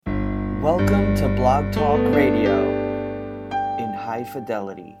Welcome to Blog Talk Radio in high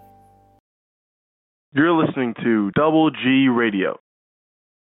fidelity. You're listening to Double G Radio.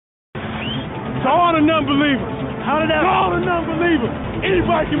 To all the non-believers, to all the non-believers,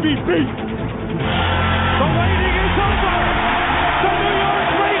 anybody can be beat. The waiting is over. The New York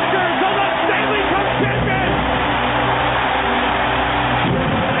Rangers are the Stanley Cup champions.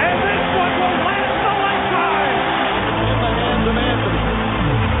 And this one will last a lifetime. In the hands of Anthony.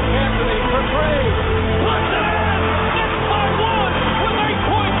 Anthony for three. Puts it in. It's by one with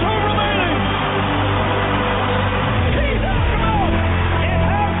 8.2 remaining. He's out of out. It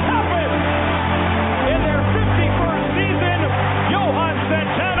has happened. In their 51st season, Johan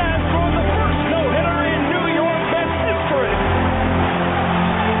Santana has thrown the first no-hitter in New York Mets history.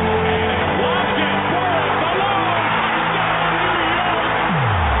 Locked in, Torres alone.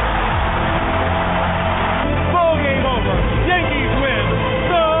 Ball game over. Yankees win.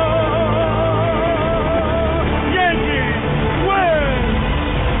 The Yankees win.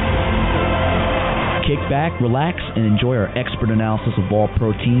 Kick back, relax, and enjoy our expert analysis of all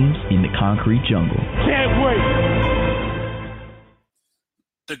pro teams in the concrete jungle. Can't wait.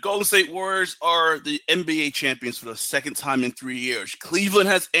 The Golden State Warriors are the NBA champions for the second time in 3 years. Cleveland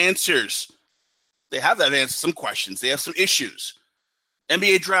has answers. They have that answer, some questions. They have some issues.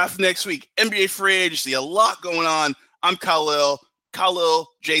 NBA draft next week. NBA free agency. A lot going on. I'm Kahlil. Kahlil,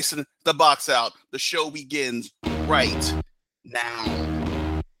 Jason, the box out. The show begins right now.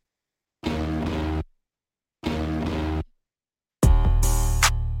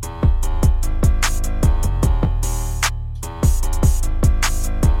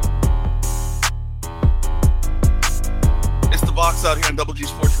 It's the box out here on Double G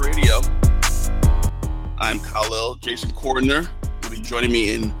Sports Radio. I'm Kahlil. Jason Cordner will be joining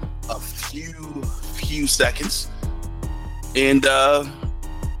me in a few seconds. And the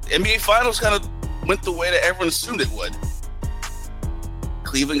NBA Finals kind of went the way that everyone assumed it would.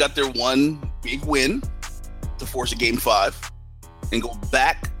 Cleveland got their one big win to force a Game 5 and go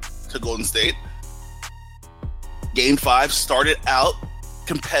back to Golden State. Game 5 started out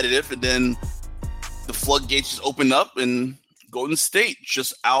competitive, and then the floodgates just opened up, and Golden State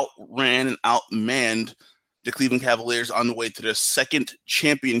just outran and outmanned the Cleveland Cavaliers on the way to their second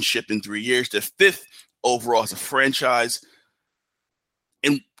championship in 3 years, their fifth overall as a franchise.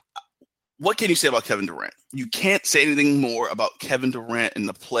 And what can you say about Kevin Durant? You can't say anything more about Kevin Durant and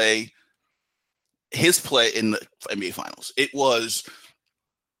his play in the NBA Finals. It was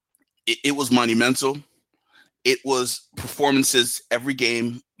monumental. It was performances every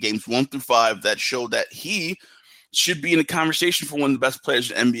game, games 1 through 5, that showed that he should be in the conversation for one of the best players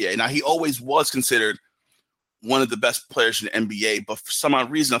in the NBA. Now, he always was considered one of the best players in the NBA, but for some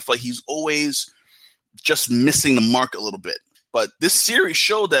odd reason, I feel like he's always just missing the mark a little bit. But this series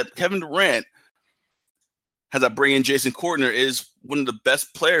showed that Kevin Durant, as I bring in Jason Cordner, is one of the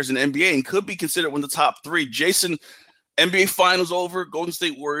best players in the NBA and could be considered one of the top three. Jason, NBA Finals over, Golden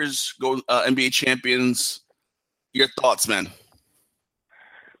State Warriors, NBA champions. Your thoughts, man?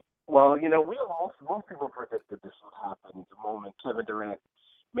 Well, most people predicted this would happen the moment Kevin Durant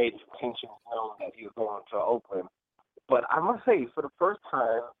made his intentions known that he was going to Oakland. But I must say, for the first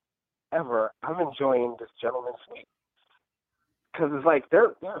time ever, I'm enjoying this gentleman's sweep. Because it's like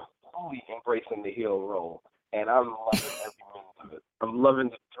they're fully embracing the heel role, and I'm loving every minute of it. I'm loving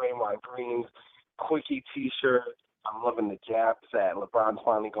the Draymond Green's quickie T-shirt. I'm loving the jabs that LeBron's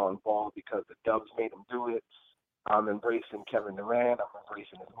finally gone bald because the Dubs made him do it. I'm embracing Kevin Durant. I'm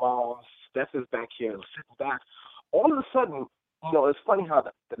embracing his mom. Steph is back here sitting back. All of a sudden, it's funny how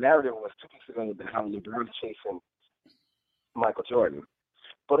the narrative was 2 weeks ago that how LeBron's chasing Michael Jordan.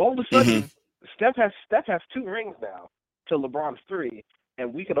 But all of a sudden, Steph has 2 rings now to LeBron's 3,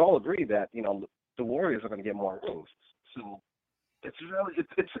 and we could all agree that, the Warriors are going to get more rings. So it's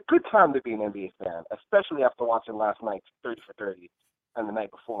a good time to be an NBA fan, especially after watching last night's 30 for 30 and the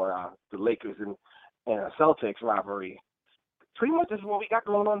night before the Lakers and Celtics rivalry. Pretty much this is what we got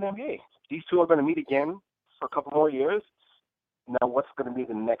going on in the NBA. These two are going to meet again for a couple more years. Now, what's going to be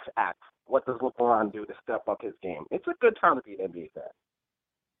the next act? What does LeBron do to step up his game? It's a good time to be an NBA fan.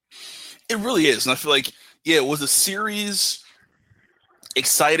 It really is. And I feel like, was the series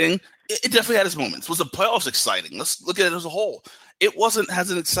exciting? It definitely had its moments. Was the playoffs exciting? Let's look at it as a whole. It wasn't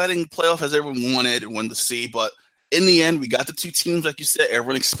as an exciting playoff as everyone wanted and wanted to see, but in the end, we got the 2 teams, like you said,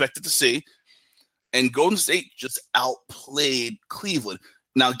 everyone expected to see. And Golden State just outplayed Cleveland.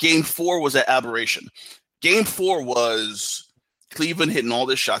 Now, Game 4 was an aberration. Game 4 was Cleveland hitting all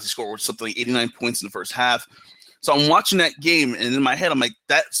their shots. He scored something like 89 points in the first half. So I'm watching that game, and in my head, I'm like,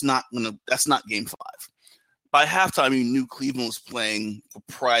 that's not Game 5. by halftime, you knew Cleveland was playing for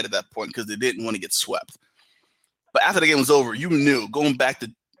pride at that point because they didn't want to get swept. But after the game was over, you knew, going back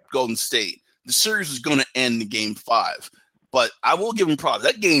to Golden State, the series was going to end in Game 5. But I will give them props.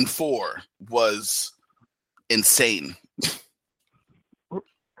 That Game 4 was insane.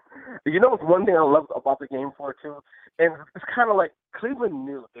 You know, it's one thing I love about the Game 4, too, and it's kind of like Cleveland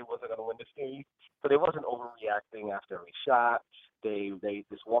knew they wasn't going to win the series, but they wasn't overreacting after every shot. They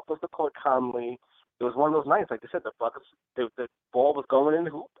just walked off the court calmly. It was one of those nights, like they said, the ball was going in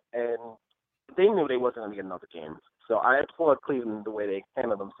the hoop, and they knew they wasn't going to get another game. So I applaud Cleveland the way they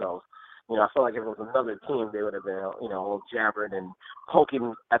handled themselves. You know, I feel like if it was another team, they would have been, you know, all jabbering and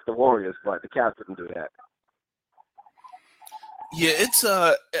poking at the Warriors, but the Cavs didn't do that. Yeah,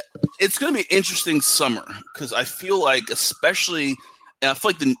 it's going to be an interesting summer because I feel like, especially, and I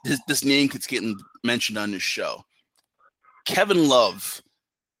feel like this name keeps getting mentioned on this show. Kevin Love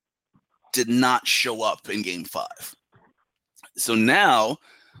did not show up in Game 5. So now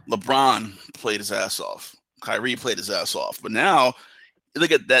LeBron played his ass off. Kyrie played his ass off. But now you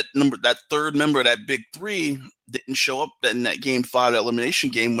look at that third member of that big three didn't show up in that Game 5 elimination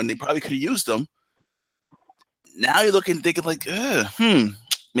game when they probably could have used them. Now you're thinking like,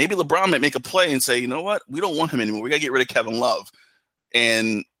 maybe LeBron might make a play and say, you know what? We don't want him anymore. We got to get rid of Kevin Love.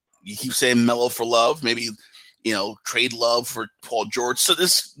 And you keep saying Melo for Love. Maybe, you know, trade Love for Paul George. So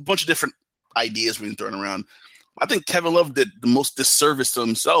there's a bunch of different ideas being thrown around. I think Kevin Love did the most disservice to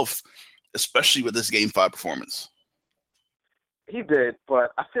himself, especially with this Game 5 performance. He did,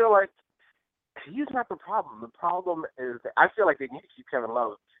 but I feel like he's not the problem. The problem is that I feel like they need to keep Kevin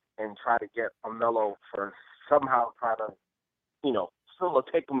Love and try to get a Melo for somehow try to, you know,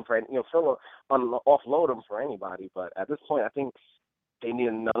 offload him for anybody. But at this point, I think they need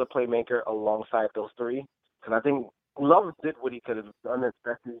another playmaker alongside those three. Because I think Love did what he could have done as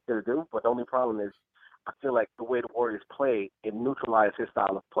best as he could do. But the only problem is I feel like the way the Warriors play, it neutralized his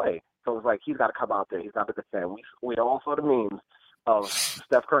style of play. So it's like he's got to come out there. He's got to defend. We all saw the memes of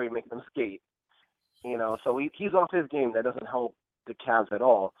Steph Curry making him skate. You know, so he's off his game. That doesn't help the Cavs at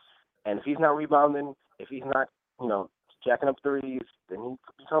all. And if he's not rebounding, if he's not, you know, jacking up threes, then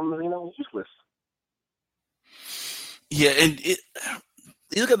he becomes, you know, useless. Yeah, and you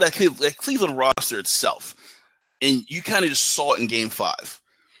look at that Cleveland roster itself, and you kind of just saw it in Game 5.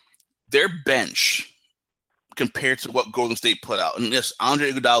 Their bench compared to what Golden State put out. And yes,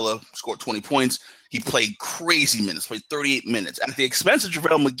 Andre Iguodala scored 20 points. He played crazy minutes, played 38 minutes at the expense of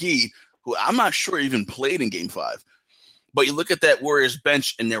JaVale McGee, who I'm not sure even played in Game 5. But you look at that Warriors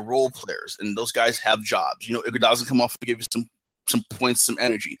bench and their role players, and those guys have jobs. You know, Iguodala's going to come off and give you some points, some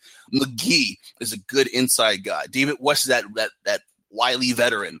energy. McGee is a good inside guy. David West is that wily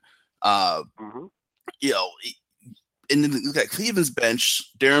veteran. You know, and then look at Cleveland's bench,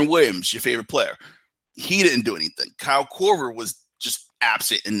 Darren Williams, your favorite player. He didn't do anything. Kyle Korver was just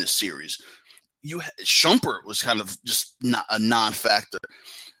absent in this series. Shumpert was kind of just not a non-factor.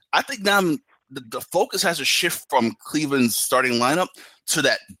 I think now the focus has to shift from Cleveland's starting lineup to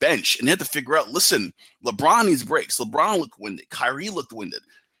that bench, and they have to figure out, listen, LeBron needs breaks. LeBron looked winded. Kyrie looked winded.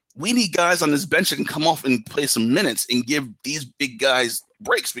 We need guys on this bench that can come off and play some minutes and give these big guys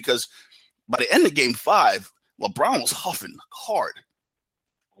breaks, because by the end of Game 5, LeBron was huffing hard.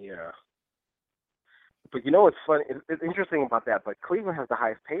 Yeah. But you know what's funny? It's interesting about that, but Cleveland has the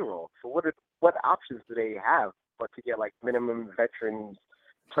highest payroll. So what options do they have but to get, like, minimum veteran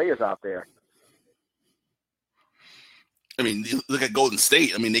players out there? I mean, you look at Golden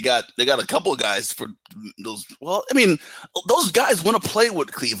State. I mean, they got a couple of guys for those. Well, I mean, those guys want to play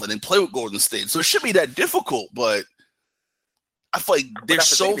with Cleveland and play with Golden State, so it shouldn't be that difficult. But I feel like they're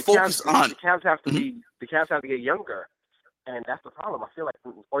so focused on the Cavs have to be. The Cavs have to get younger, and that's the problem. I feel like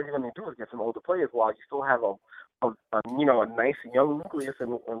all you're going to do is get some older players while you still have a nice young nucleus in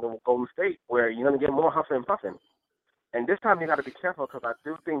the Golden State, where you're going to get more huffing and puffing. And this time you got to be careful, because I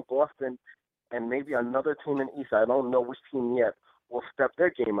do think Boston and maybe another team in the East, I don't know which team yet, will step their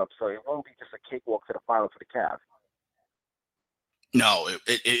game up, so it won't be just a cakewalk to the final for the Cavs. No,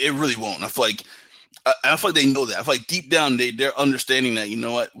 it really won't. I feel like they know that. I feel like deep down they're understanding that, you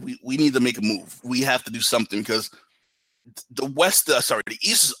know what, we need to make a move. We have to do something, because the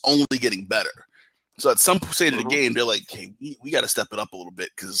East is only getting better. So at some stage of the game, they're like, hey, we got to step it up a little bit,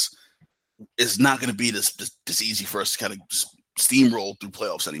 because it's not going to be this easy for us to kind of just steamroll through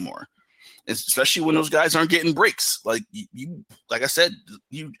playoffs anymore. Especially when those guys aren't getting breaks. Like like I said,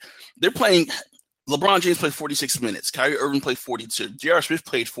 they're playing. LeBron James played 46 minutes. Kyrie Irving played 42. J.R. Smith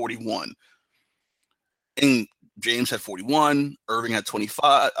played 41. And James had 41. Irving had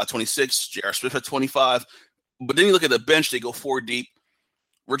 26. J.R. Smith had 25. But then you look at the bench, they go 4 deep.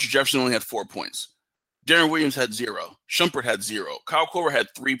 Richard Jefferson only had 4 points. Darren Williams had 0. Shumpert had 0. Kyle Korver had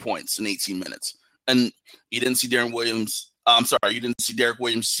 3 points in 18 minutes. And you didn't see Darren Williams. You didn't see Derek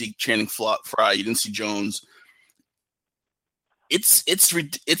Williams see Channing Frye. You didn't see Jones. It's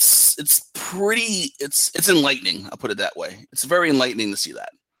enlightening. I'll put it that way. It's very enlightening to see that.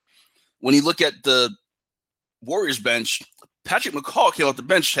 When you look at the Warriors bench, Patrick McCaw came off the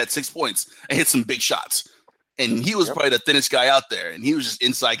bench, had 6 points, and hit some big shots. And he was probably the thinnest guy out there, and he was just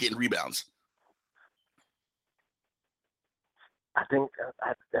inside getting rebounds. I think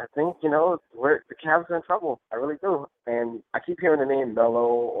where the Cavs are in trouble. I really do, and I keep hearing the name Melo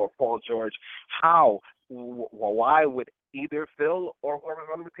or Paul George. Why would either Phil or whoever's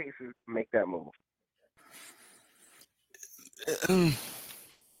on the Pacers make that move?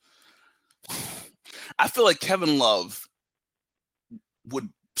 I feel like Kevin Love would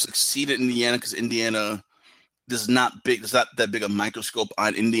succeed at Indiana because Indiana there's not that big a microscope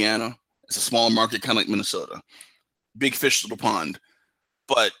on Indiana. It's a small market, kind of like Minnesota. Big fish, little pond.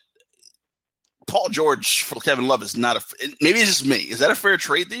 But Paul George for Kevin Love is not maybe it's just me. Is that a fair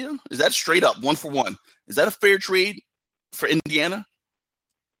trade to you? Is that straight up 1-for-1? Is that a fair trade for Indiana?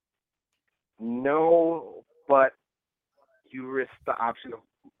 No, but you risk the option of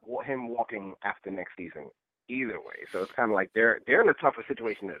him walking after next season either way. So it's kind of like they're in a tougher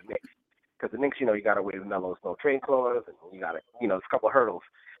situation than the Knicks. Because the Knicks, you got to waive Melo's no trade clause, and you got to, it's a couple of hurdles.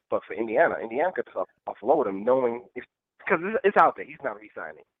 But for Indiana could just offload him knowing because it's out there. He's not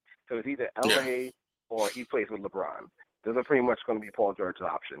re-signing. So it's either LA or he plays with LeBron. Those are pretty much going to be Paul George's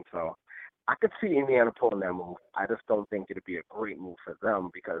option. So I could see Indiana pulling that move. I just don't think it'd be a great move for them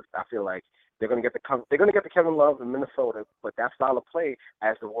because I feel like they're going to get the Kevin Love in Minnesota, but that style of play,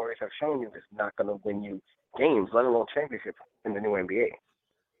 as the Warriors have shown you, is not going to win you games, let alone championships in the new NBA.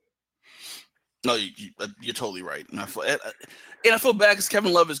 No, you're totally right. And I feel bad because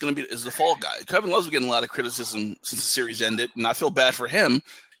Kevin Love is the fall guy. Kevin Love's getting a lot of criticism since the series ended, and I feel bad for him.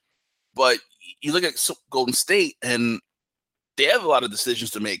 But you look at Golden State, and they have a lot of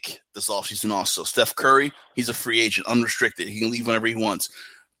decisions to make this offseason also. Steph Curry, he's a free agent, unrestricted. He can leave whenever he wants.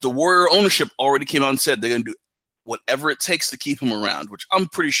 The Warrior ownership already came out and said they're going to do whatever it takes to keep him around, which I'm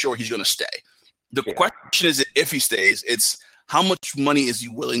pretty sure he's going to stay. The question is if he stays, it's how much money is he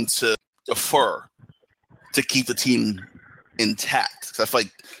willing to defer to keep the team intact? Because I feel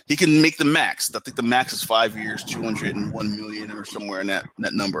like he can make the max. I think the max is 5 years, $201 million or somewhere in that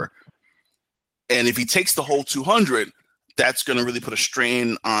number. And if he takes the whole 200, that's going to really put a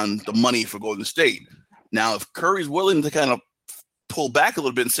strain on the money for Golden State. Now, if Curry's willing to kind of pull back a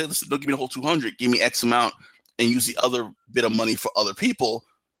little bit and say, listen, don't give me the whole 200, give me X amount and use the other bit of money for other people,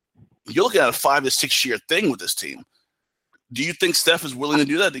 you're looking at a 5 to 6 year thing with this team. Do you think Steph is willing to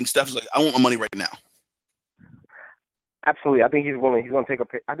do that? I think Steph is like, I want my money right now. Absolutely. I think he's willing. He's going to take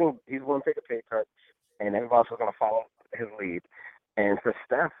he's willing to take a pay cut, and everybody else is going to follow his lead. And for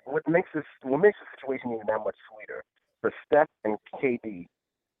Steph, what makes the situation even that much sweeter, for Steph and KD,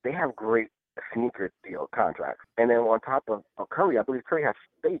 they have great sneaker deal contracts. And then on top of Curry, I believe Curry has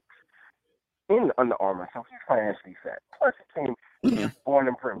stakes in Under Armour, so he's financially set. Plus, he was born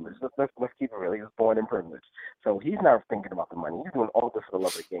in privilege. Let's keep it real. He was born in privilege. So he's not thinking about the money. He's doing all this for the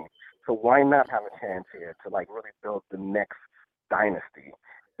love of the game. So why not have a chance here to really build the next dynasty?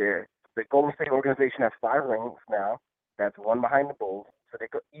 The Golden State organization has 5 rings now. That's one behind the Bulls. So they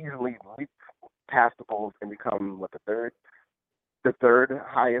could easily leap past the Bulls and become the third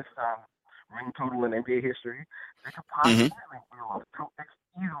highest ring total in NBA history. They could possibly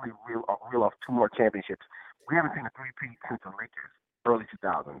reel off 2 more championships. We haven't seen a three-peat since the Lakers, early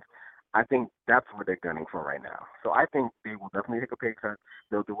 2000s. I think that's what they're gunning for right now. So I think they will definitely take a pay cut.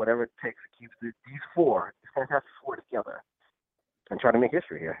 They'll do whatever it takes to keep these fantastic 4 together and try to make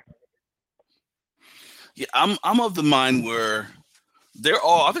history here. Yeah, I'm of the mind where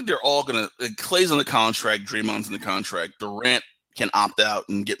I think they're all gonna. Clay's on the contract, Draymond's on the contract. Durant can opt out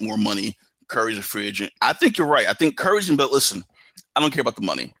and get more money. Curry's a free agent. I think you're right. I think Curry's gonna. But listen, I don't care about the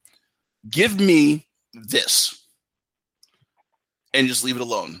money. Give me this, and just leave it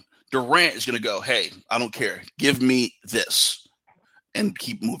alone. Durant is gonna go. Hey, I don't care. Give me this, and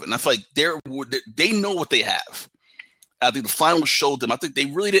keep moving. I feel like they know what they have. I think the finals showed them. I think they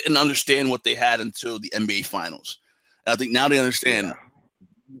really didn't understand what they had until the NBA finals. And I think now they understand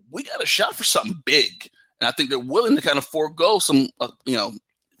we got a shot for something big. And I think they're willing to kind of forego some, $40,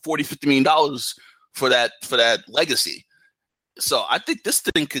 $50 million for that legacy. So I think this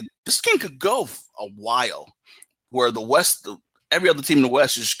game could go a while where the West, every other team in the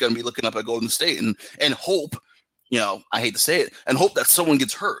West is just going to be looking up at Golden State and hope, I hate to say it, and hope that someone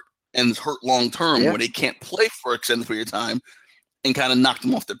gets hurt. And it's hurt long term where they can't play for an extended period of time. and kind of knocked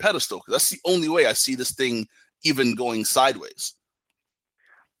them off their pedestal. Because that's the only way I see this thing even going sideways.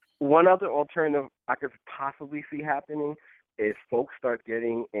 One other alternative I could possibly see happening is folks start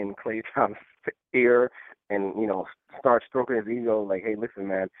getting in Klay Thompson's ear and, start stroking his ego like, hey, listen,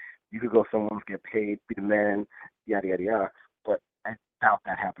 man, you could go somewhere else, get paid, be the man, yada, yada, yada. But I doubt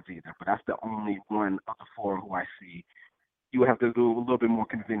that happens either. But that's the only one of the four who I see. You would have to do a little bit more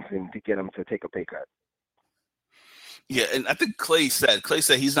convincing to get him to take a pay cut. Yeah, and I think Klay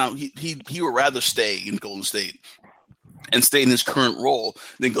said he's not he would rather stay in Golden State and stay in his current role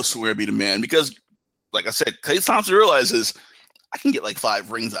than go somewhere and be the man. Because, like I said, Klay Thompson realizes I can get like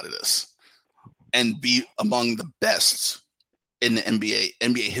 5 rings out of this and be among the best in the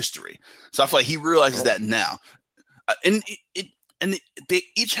NBA history. So I feel like he realizes that now. And they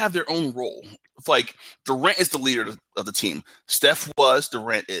each have their own role. It's like Durant is the leader of the team. Steph was,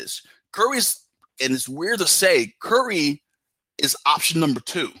 Durant is. Curry's, and it's weird to say, Curry is option number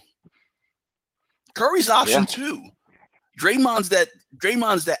 2. Curry's option 2. Draymond's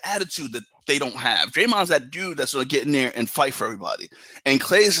that attitude that they don't have. Draymond's that dude that's going to get in there and fight for everybody. And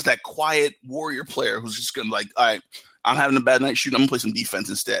Klay is that quiet warrior player who's just going to like, all right, I'm having a bad night shooting. I'm going to play some defense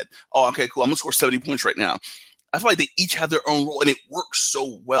instead. Oh, okay, cool. I'm going to score 70 points right now. I feel like they each have their own role, and it works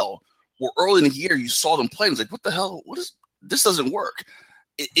so well. Where early in the year, you saw them play, and it's like, what the hell? This doesn't work.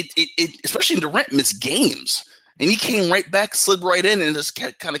 It especially in Durant missed games. And he came right back, slid right in, and just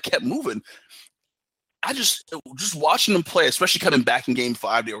kind of kept moving. I just watching them play, especially coming back in Game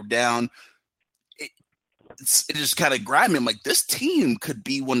 5, they were down. It just kind of grabbed me. I'm like, this team could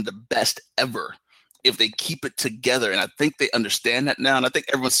be one of the best ever if they keep it together. And I think they understand that now, and I think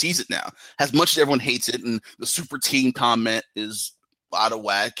everyone sees it now. As much as everyone hates it, and the super team comment is out of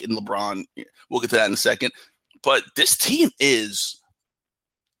whack, and LeBron, we'll get to that in a second. But this team is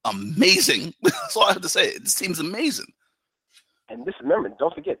amazing. That's all I have to say. This team's amazing. And remember,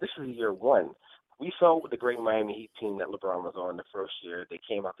 don't forget, this is year 1. We saw with the great Miami Heat team that LeBron was on the first year. They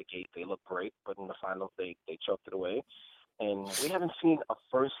came out the gate. They looked great, but in the finals, they choked it away. And we haven't seen a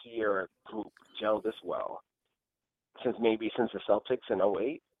first-year group gel this well since the Celtics in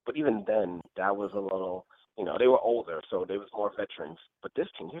 2008. But even then, that was a little, they were older, so they was more veterans. But this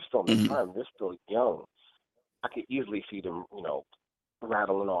team, they're still in the prime. They're still young. I could easily see them,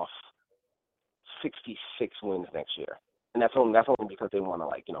 rattling off 66 wins next year. And that's only because they want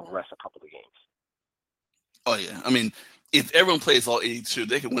to, rest a couple of games. Oh, yeah. I mean, if everyone plays all 82,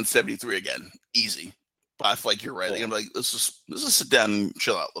 they can win 73 again. Easy. But I feel like you're right. I'm like, let's just sit down and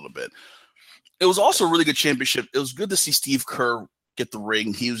chill out a little bit. It was also a really good championship. It was good to see Steve Kerr get the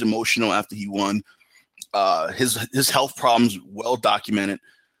ring. He was emotional after he won. His health problems well documented.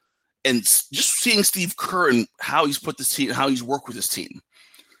 And just seeing Steve Kerr and how he's put this team, how he's worked with his team,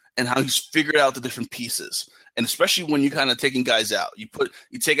 and how he's figured out the different pieces. And especially when you're kind of taking guys out. You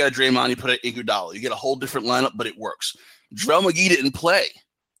take out Draymond, you put out Iguodala. You get a whole different lineup, but it works. JaVale McGee didn't play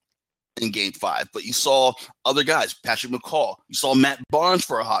in Game 5, but you saw other guys, Patrick McCall. You saw Matt Barnes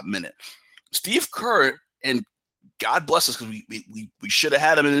for a hot minute. Steve Kerr, and God bless us because we should have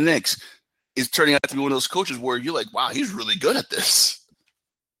had him in the Knicks, is turning out to be one of those coaches where you're like, wow, he's really good at this.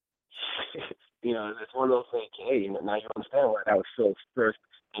 It's one of those things, hey, now you understand why that was Phil's first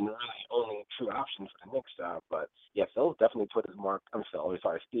and really only true option for the Knicks job. But yeah, Phil definitely put his mark.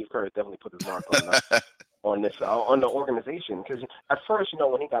 Steve Kerr definitely put his mark on the organization. Because at first,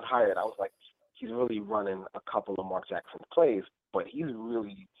 when he got hired, I was like, he's really running a couple of Mark Jackson plays, but he's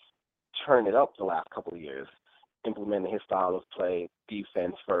really turned it up the last couple of years, implementing his style of play,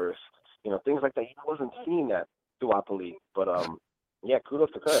 defense first, things like that. He wasn't seeing that throughout the league. But yeah,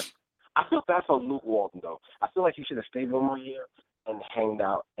 kudos to Kerr. I feel bad for Luke Walton though. I feel like he should have stayed one more year and hanged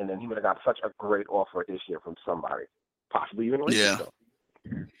out, and then he would have got such a great offer this year from somebody, possibly even Lakers.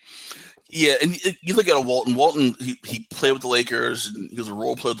 Yeah, and you look at Walton. Walton, he played with the Lakers, and he was a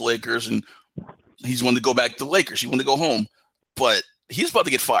role player with the Lakers, and he's wanted to go back to the Lakers. He wanted to go home, but he's about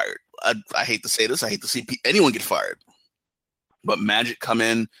to get fired. I hate to say this. I hate to see anyone get fired. But Magic come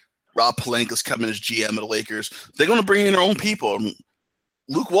in, Rob Pelinka's coming as GM of the Lakers. They're going to bring in their own people.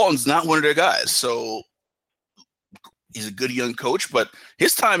 Luke Walton's not one of their guys, so he's a good young coach, but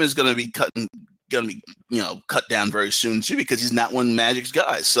his time is going to be cut down very soon too because he's not one of Magic's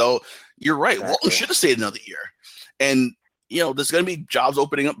guys. So you're right. Exactly. Walton should have stayed another year, and there's going to be jobs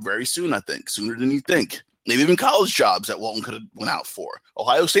opening up very soon. I think sooner than you think. Maybe even college jobs that Walton could have went out for.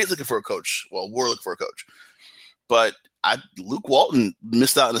 Ohio State's looking for a coach. Well, we're looking for a coach, but Luke Walton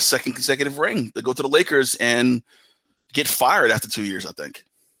missed out on a second consecutive ring to go to the Lakers and get fired after 2 years, I think.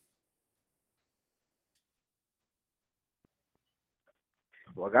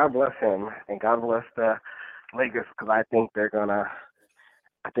 Well, God bless him, and God bless the Lakers, because I think they're gonna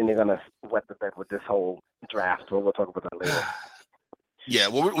wet the bed with this whole draft. So we'll talk about that later. Yeah,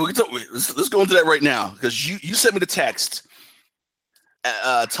 well, let's go into that right now because you sent me the text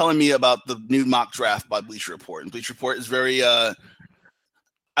telling me about the new mock draft by Bleacher Report, and Bleacher Report is very. I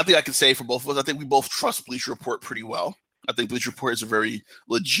think I can say for both of us, I think we both trust Bleacher Report pretty well. I think Bleacher Report is a very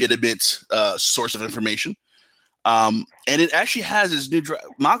legitimate source of information, and it actually has his new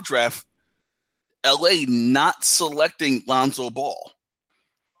mock draft. LA not selecting Lonzo Ball,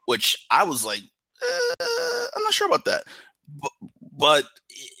 which I was like, I'm not sure about that. But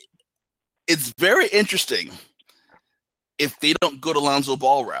it's very interesting if they don't go to Lonzo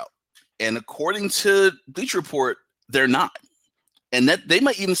Ball route. And according to Bleacher Report, they're not. And that they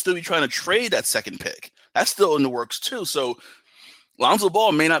might even still be trying to trade that second pick. That's still in the works too. So Lonzo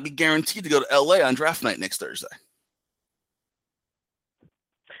Ball may not be guaranteed to go to LA on draft night next Thursday.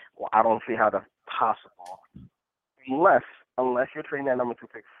 Well, I don't see how that's possible. Unless you're trading that number 2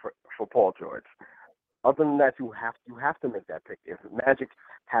 pick for Paul George. Other than that, you have to make that pick. If Magic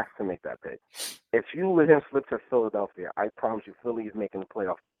has to make that pick. If you let him slip to Philadelphia, I promise you, Philly is making the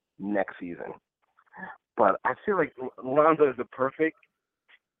playoff next season. But I feel like Lonzo is he's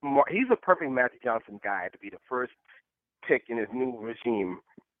a perfect Magic Johnson guy to be the first pick in his new regime.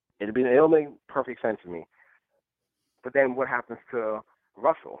 It'll make perfect sense to me. But then what happens to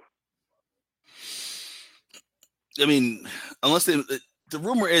Russell? I mean, unless the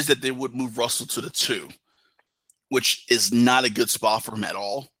rumor is that they would move Russell to the 2, which is not a good spot for him at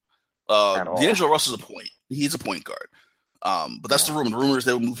all. D'Angelo Russell's a point. He's a point guard. But that's the rumor. The rumor is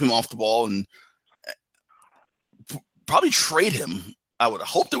they would move him off the ball and probably trade him. I would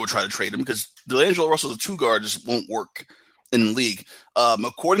hope they would try to trade him because D'Angelo Russell's a 2 guard just won't work in the league.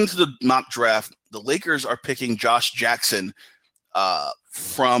 According to the mock draft, the Lakers are picking Josh Jackson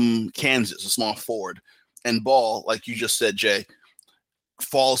from Kansas, a small forward. And Ball, like you just said, Jay,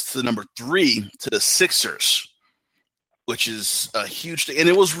 falls to the number 3 to the Sixers, which is a huge thing. And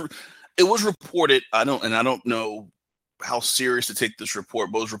it was reported. I don't know how serious to take this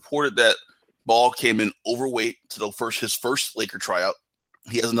report, but it was reported that Ball came in overweight to his first Laker tryout.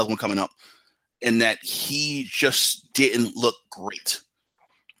 He has another one coming up, and that he just didn't look great,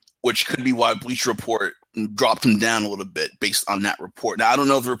 which could be why Bleacher Report dropped him down a little bit based on that report. Now, I don't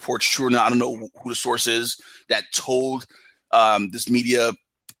know if the report's true or not. I don't know who the source is that told this media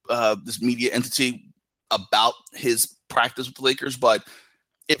entity about his practice with the Lakers. But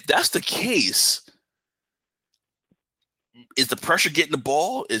if that's the case, is the pressure getting the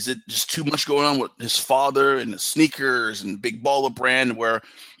Ball? Is it just too much going on with his father and the sneakers and Big Baller brand where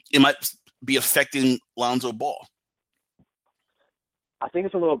it might be affecting Lonzo Ball? I think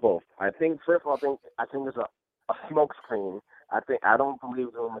it's a little both. I think first of all, I think it's a smoke screen. I don't believe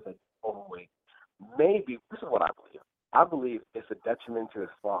him as an overweight. Maybe this is what I believe. I believe it's a detriment to his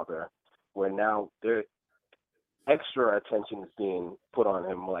father, where now there extra attention is being put on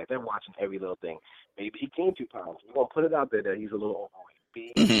him. Like they're watching every little thing. Maybe he gained 2 pounds. We're gonna put it out there that he's a little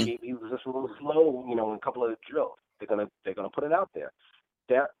overweight. Maybe he was just a little slow, in a couple of drills. They're gonna put it out there.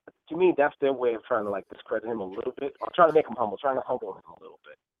 That, to me, that's their way of trying to like discredit him a little bit, or trying to make him humble, trying to humble him a little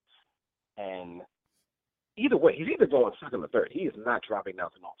bit. And either way, he's either going second or third. He is not dropping down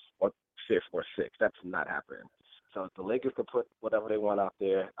to or 5th or 6th. That's not happening. So if the Lakers could put whatever they want out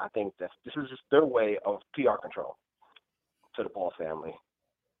there, I think this is just their way of PR control to the Ball family.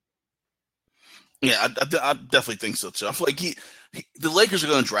 Yeah, I definitely think so too. I feel like the Lakers are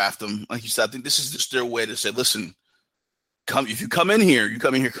going to draft him. Like you said, I think this is just their way to say, listen, if you come in here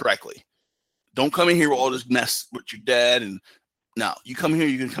correctly. Don't come in here with all this mess with your dad. And no, you come here,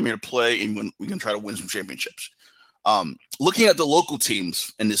 you can come here to play, and we can try to win some championships. Looking at the local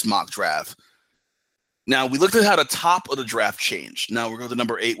teams in this mock draft, now we looked at how the top of the draft changed. Now we're going to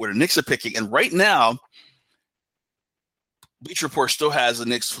number 8 where the Knicks are picking. And right now, Bleacher Report still has the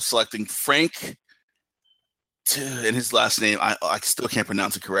Knicks selecting Frank, and his last name, I still can't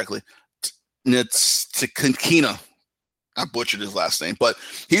pronounce it correctly. It's Ntilikina. I butchered his last name, but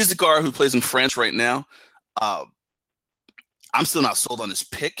he's the guard who plays in France right now. I'm still not sold on his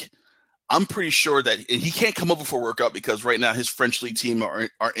pick. I'm pretty sure that he can't come over for a workout because right now his French league team are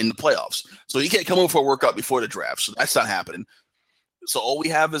in the playoffs. So he can't come over for a workout before the draft. So that's not happening. So all we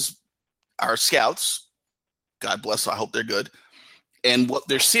have is our scouts. God bless. I hope they're good. And what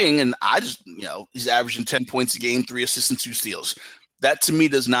they're seeing, and I just, he's averaging 10 points a game, 3 assists and 2 steals. That to me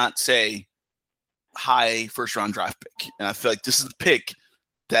does not say high first round draft pick. And I feel like this is the pick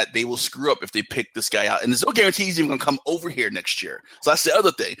that they will screw up if they pick this guy out. And there's no guarantee he's even going to come over here next year. So that's the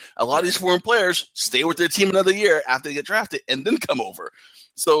other thing. A lot of these foreign players stay with their team another year after they get drafted and then come over.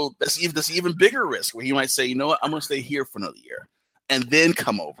 So that's even bigger risk where he might say, you know what, I'm going to stay here for another year and then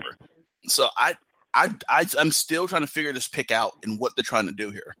come over. So I'm still trying to figure this pick out and what they're trying to do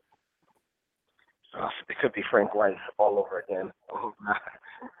here. It could be Frank Rice all over again.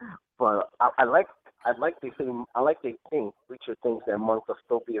 But I like they think Bleacher thinks that Monk will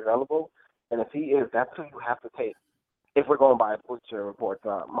still be available, and if he is, that's who you have to take. If we're going by Bleacher Report's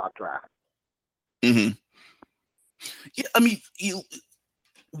mock draft. Mm-hmm. Yeah, I mean,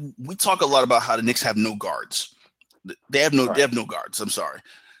 we talk a lot about how the Knicks have no guards. They have no guards. I'm sorry.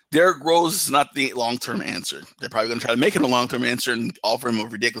 Derrick Rose is not the long-term answer. They're probably going to try to make it a long-term answer and offer him a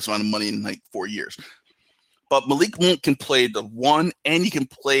ridiculous amount of money in like 4 years. But Malik Monk can play the 1 and he can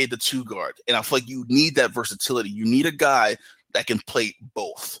play the 2 guard. And I feel like you need that versatility. You need a guy that can play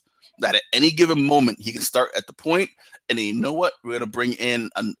both. That at any given moment he can start at the point, and then you know what? We're gonna bring in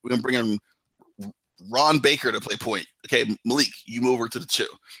Ron Baker to play point. Okay, Malik, you move over to the 2.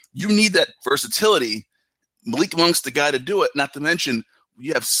 You need that versatility. Malik Monk's the guy to do it. Not to mention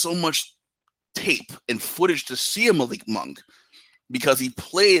you have so much tape and footage to see a Malik Monk because he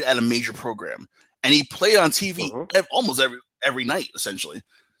played at a major program. And he played on TV almost every night, essentially.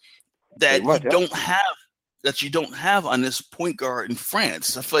 That you don't have on this point guard in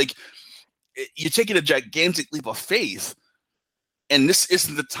France. I feel like you're taking a gigantic leap of faith, and this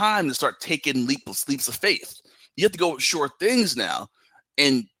isn't the time to start taking leaps of faith. You have to go with sure things now,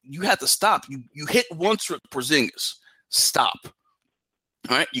 and you have to stop. You hit once with Porzingis, stop.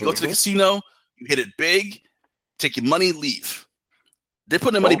 All right, you go to the casino, you hit it big, take your money, leave. They're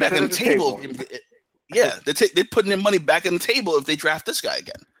putting their money back on the table. Yeah, they're putting their money back on the table if they draft this guy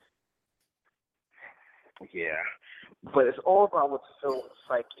again. Yeah, but it's all about what Phil's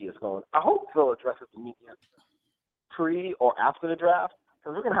psyche is going. I hope Phil addresses the media pre or after the draft,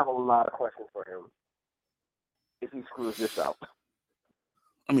 because we're going to have a lot of questions for him if he screws this up.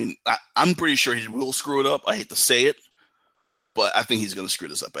 I mean, I'm pretty sure he will screw it up. I hate to say it, but I think he's going to screw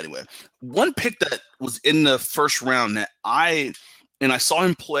this up anyway. One pick that was in the first round that I saw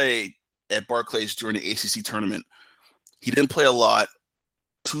him play at Barclays during the ACC tournament. He didn't play a lot.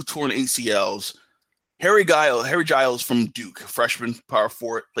 2 torn ACLs. Harry Giles from Duke, freshman, power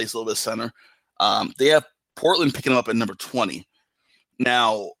forward, plays a little bit of center. They have Portland picking him up at number 20.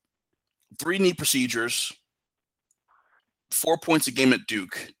 Now, 3 knee procedures, 4 points a game at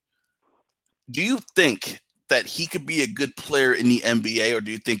Duke. Do you think that he could be a good player in the NBA, or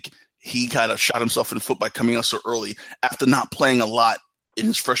do you think he kind of shot himself in the foot by coming out so early after not playing a lot in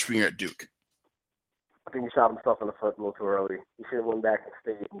his freshman year at Duke? I think he shot himself in the foot a little too early. He should have went back and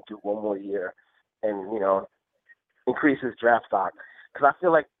stayed and do 1 more year and, increase his draft stock. Because I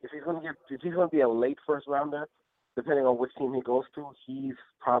feel like if he's going to be a late first rounder, depending on which team he goes to, he's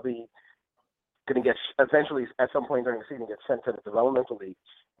probably going to get eventually at some point during the season get sent to the developmental league,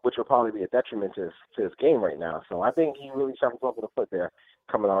 which will probably be a detriment to his game right now. So I think he really shot himself in the foot there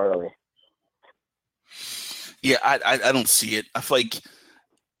coming out early. Yeah, I don't see it. I feel like,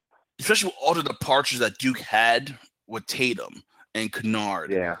 especially with all the departures that Duke had with Tatum and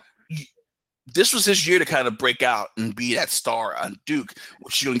Kennard. Yeah. This was his year to kind of break out and be that star on Duke,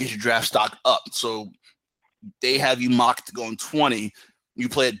 which is going to get your draft stock up. So they have you mocked going 20. You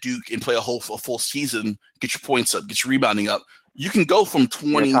play at Duke and play a full season, get your points up, get your rebounding up. You can go from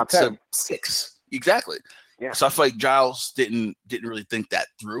 20 to 6. Exactly. Yeah. So I feel like Giles didn't really think that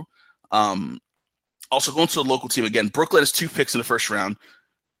through. Also, going to the local team again, Brooklyn has 2 picks in the first round.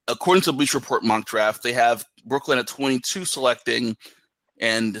 According to the Bleacher Report mock draft, they have Brooklyn at 22 selecting,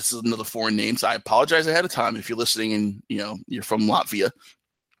 and this is another foreign name, so I apologize ahead of time if you're listening and you're from Latvia.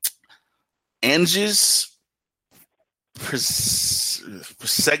 Anges Persegnis,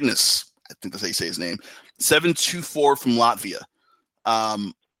 I think that's how you say his name, 724 from Latvia.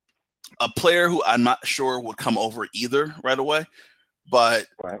 A player who I'm not sure would come over either right away. But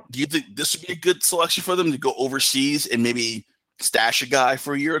do you think this would be a good selection for them to go overseas and maybe stash a guy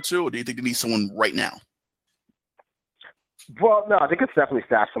for a year or 2? Or do you think they need someone right now? Well, no, they could definitely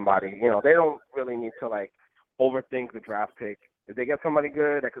stash somebody. They don't really need to overthink the draft pick. If they get somebody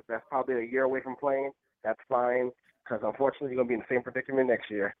good, that's probably a year away from playing. That's fine, because unfortunately you're gonna be in the same predicament next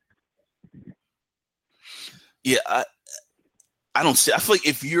year. Yeah, I don't see. I feel like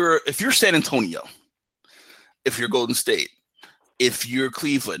if you're San Antonio, if you're Golden State, if you're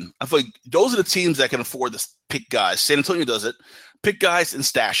Cleveland, I feel like those are the teams that can afford to pick guys. San Antonio does it. Pick guys and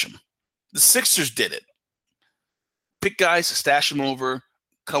stash them. The Sixers did it. Pick guys, stash them over,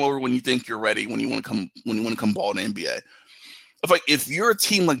 come over when you think you're ready, when you want to come ball in the NBA. If you're a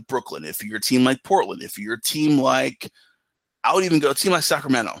team like Brooklyn, if you're a team like Portland, if you're a team like, I would even go a team like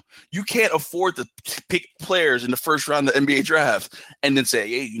Sacramento, you can't afford to pick players in the first round of the NBA draft and then say,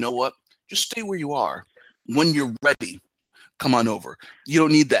 hey, you know what? Just stay where you are. When you're ready, come on over. You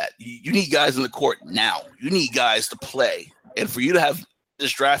don't need that. You need guys in the court now. You need guys to play. And for you to have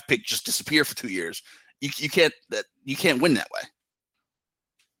this draft pick just disappear for 2 years, you can't win that way.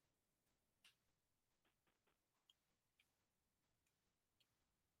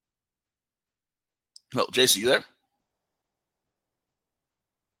 Well, Jason, you there?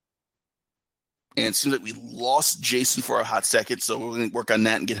 And it seems like we lost Jason for a hot second, so we're going to work on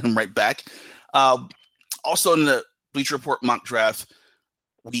that and get him right back. Also in the Bleacher Report mock draft,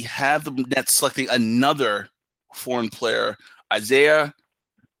 we have the Nets selecting another foreign player, Isaiah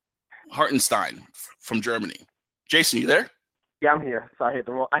Hartenstein from Germany. Jason, you there? Yeah, I'm here. So I hit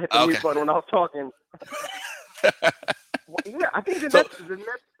the mute button when I was talking. Well, yeah, I think the Nets.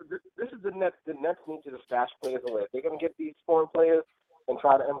 This is the Nets. The Nets need to stash players away. If they're going to get these foreign players and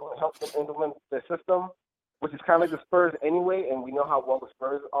try to help them implement their system, which is kind of like the Spurs anyway, and we know how well the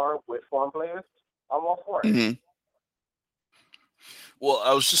Spurs are with foreign players. I'm all for it. Mm-hmm. Well,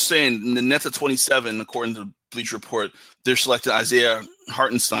 I was just saying, the Nets at 27, according to the Bleacher Report, they're selecting Isaiah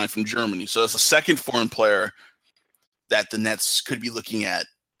Hartenstein from Germany. So it's a second foreign player that the Nets could be looking at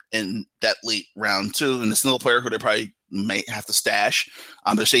in that late round too. And it's another player who they probably may have to stash.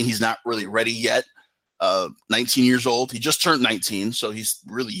 They're saying he's not really ready yet. 19 years old. He just turned 19, so he's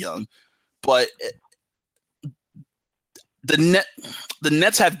really young. But the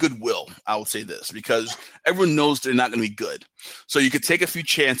Nets have goodwill, I would say this, because everyone knows they're not going to be good. So you could take a few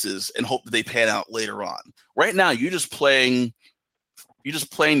chances and hope that they pan out later on. Right now, you're just playing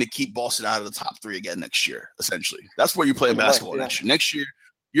to keep Boston out of the top 3 again next year, essentially. That's where you're playing basketball next year. Next year,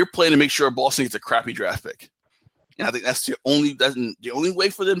 you're playing to make sure Boston gets a crappy draft pick. And I think that's the only way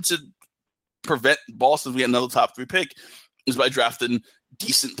for them to prevent Boston from getting another top 3 pick is by drafting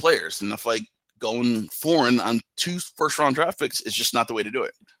decent players. And going foreign on 2 first-round draft picks is just not the way to do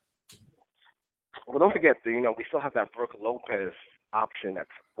it. Well, don't forget, we still have that Brook Lopez option that's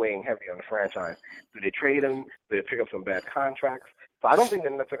weighing heavy on the franchise. Do they trade him? Do they pick up some bad contracts? So I don't think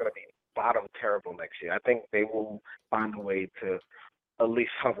the Nets are going to be bottom terrible next year. I think they will find a way to at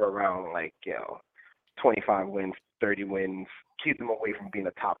least hover around 25 wins, 30 wins, keep them away from being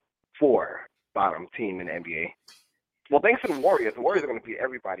a top 4 bottom team in the NBA. Well, thanks to the Warriors. The Warriors are going to beat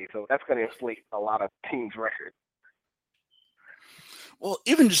everybody, so that's going to inflate a lot of teams' records. Well,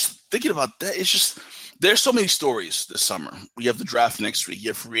 even just thinking about that, it's just there's so many stories this summer. We have the draft next week. You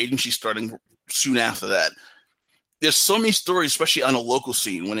have free agency starting soon after that. There's so many stories, especially on a local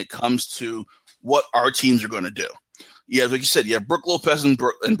scene, when it comes to what our teams are going to do. Yeah, like you said, you have Brook Lopez in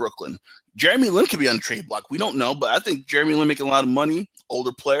Brooklyn. Jeremy Lin could be on a trade block. We don't know, but I think Jeremy Lin making a lot of money,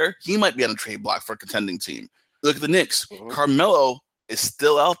 older player. He might be on a trade block for a contending team. Look at the Knicks. Mm-hmm. Carmelo is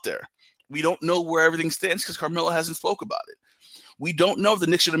still out there. We don't know where everything stands because Carmelo hasn't spoke about it. We don't know if the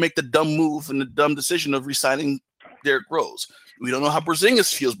Knicks are going to make the dumb move and the dumb decision of re-signing Derrick Rose. We don't know how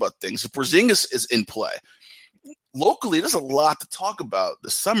Porzingis feels about things. If Porzingis is in play. Locally, there's a lot to talk about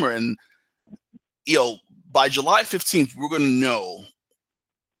this summer. And, by July 15th, we're going to know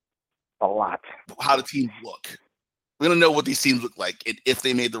a lot how the teams look. We're going to know what these teams look like if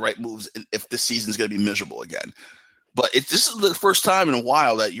they made the right moves and if this season's going to be miserable again. But this is the first time in a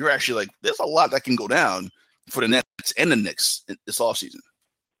while that you're actually there's a lot that can go down for the Nets and the Knicks this offseason.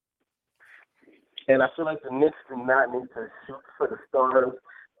 And I feel like the Knicks do not need to shoot for the stars.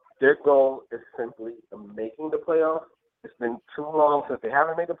 Their goal is simply making the playoffs. It's been too long since they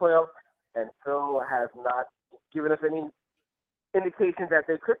haven't made the playoffs, and Phil has not given us any indication that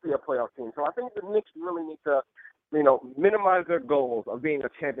they could be a playoff team. So I think the Knicks really need to minimize their goals of being a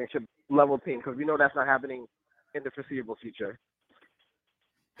championship level team because we know that's not happening in the foreseeable future.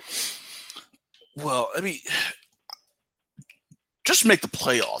 Well, I mean, just make the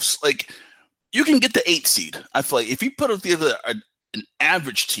playoffs. You can get the 8 seed. I feel like if you put together an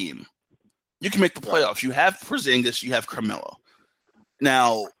average team, you can make the playoffs. You have Porzingis, you have Carmelo.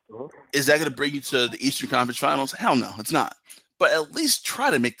 Now, is that going to bring you to the Eastern Conference Finals? Hell no, it's not. But at least try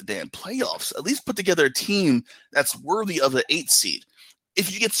to make the damn playoffs. At least put together a team that's worthy of an 8 seed.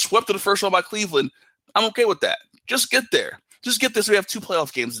 If you get swept in the first round by Cleveland, I'm okay with that. Just get there. Just get this. So we have 2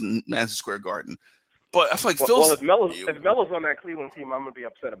 playoff games in Madison Square Garden. But I feel like Phil's... if Melo's on that Cleveland team, I'm going to be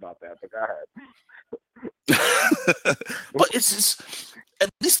upset about that. But go ahead. But it's just... At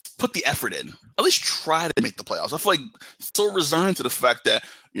least put the effort in. At least try to make the playoffs. I feel like so resigned to the fact that,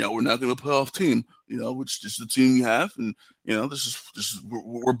 we're not going to playoff team, which is the team you have. And, this is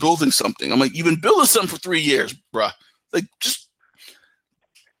we're building something. I'm like, you've been building something for 3 years, bruh. Just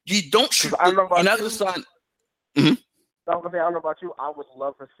You don't shoot. I don't know about you're not you. going to sign. I don't know about you. I would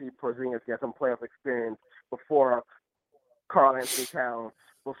love to see Porzingis get some playoff experience before Karl Anthony Towns,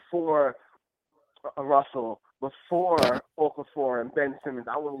 before Russell, before Okafor and Ben Simmons.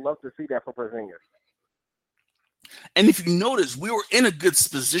 I would love to see that for Porzingis. And if you notice, we were in a good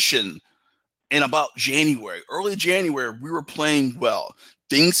position in about January. Early January, we were playing well.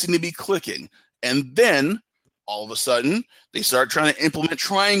 Things seemed to be clicking. And then, all of a sudden, they started trying to implement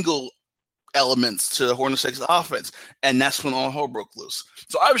triangle elements to the Hornets' offense. And that's when all hell broke loose.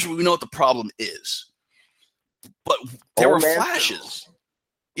 So obviously, we know what the problem is. But there were flashes.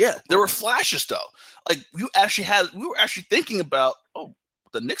 Yeah, there were flashes, though. Like, we were actually thinking about,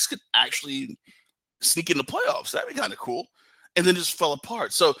 the Knicks could actually sneak in the playoffs. That'd be kind of cool. And then it just fell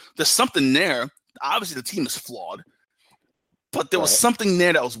apart. So there's something there. Obviously, the team is flawed, but there was something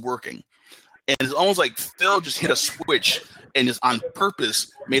there that was working. And it's almost like Phil just hit a switch and just on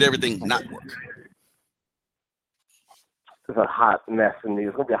purpose made everything not work. It's a hot mess, and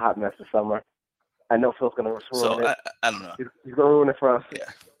it's going to be a hot mess this summer. I know Phil's going to ruin it. I don't know. He's going to ruin it for us.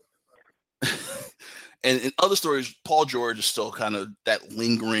 Yeah. And in other stories, Paul George is still kind of that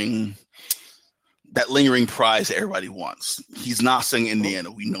lingering prize that everybody wants. He's not saying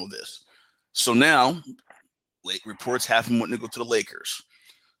Indiana. We know this. So now, reports have him wanting to go to the Lakers.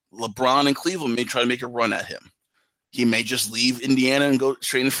 LeBron and Cleveland may try to make a run at him. He may just leave Indiana and go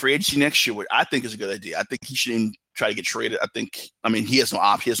straight into free agency next year, which I think is a good idea. I think he shouldn't try to get traded. He has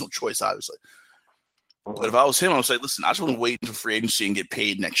no choice, obviously. But if I was him, I would say, listen, I just want to wait until free agency and get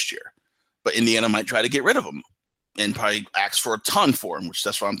paid next year. But Indiana might try to get rid of him and probably ask for a ton for him, which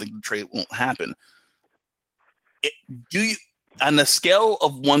that's why I'm thinking the trade won't happen. On a scale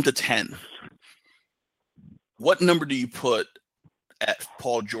of 1 to 10, what number do you put at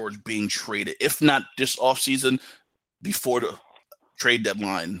Paul George being traded, if not this offseason, before the trade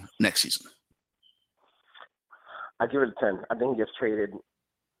deadline next season? I give it a 10. I think he gets traded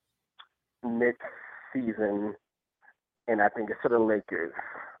mid-season, and I think it's to the Lakers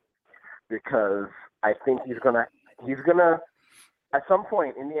because I think he's gonna at some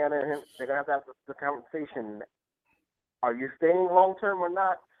point, Indiana and him, they're gonna have the conversation. Are you staying long term or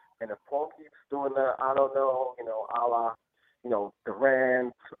not? And if Paul keeps doing the, I don't know, a la, the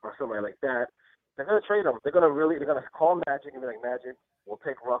rant or something like that, they're gonna trade him. They're gonna call Magic and be like, Magic, we'll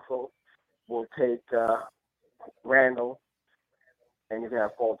take Russell, we'll take Randall, and you can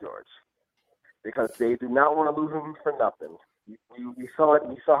have Paul George, because they do not want to lose him for nothing. We saw it.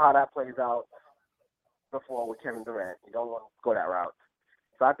 We saw how that plays out before with Kevin Durant. You don't want to go that route.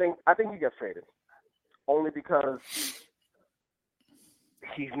 So I think he gets traded only because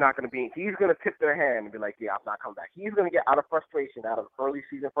he's going to tip their hand and be like, yeah, I'm not coming back. He's going to get out of early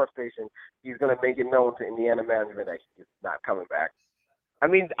season frustration. He's going to make it known to Indiana management that he's not coming back. I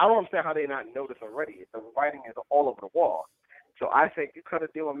don't understand how they not noticed already. The writing is all over the wall. So I think you cut a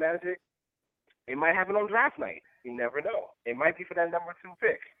deal with Magic, it might happen on draft night. You never know. It might be for that number 2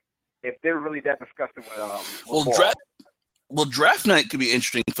 pick if they're really that disgusted with draft night could be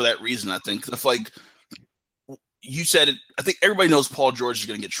interesting for that reason, I think. If, like you said it, I think everybody knows Paul George is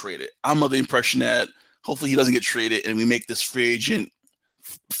going to get traded. I'm of the impression that hopefully he doesn't get traded and we make this free agent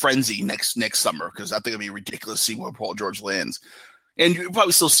frenzy next summer, because I think it'd be ridiculous to see where Paul George lands. And you'll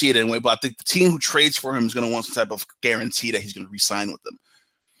probably still see it anyway, but I think the team who trades for him is going to want some type of guarantee that he's going to re-sign with them.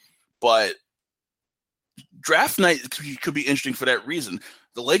 But draft night could be interesting for that reason.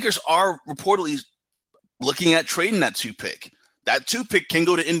 The Lakers are reportedly looking at trading that 2 pick. That 2 pick can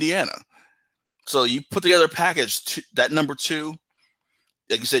go to Indiana. So you put together a package, that number 2,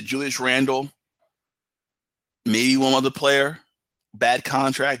 like you said, Julius Randle, maybe one other player, bad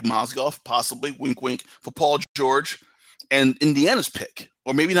contract, Mozgov, possibly, wink, wink, for Paul George, and Indiana's pick,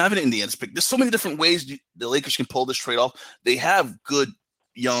 or maybe not even Indiana's pick. There's so many different ways the Lakers can pull this trade off. They have good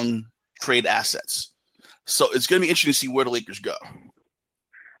young trade assets. So it's going to be interesting to see where the Lakers go.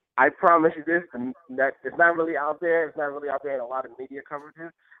 I promise you this, and that it's not really out there. It's not really out there in a lot of media coverages,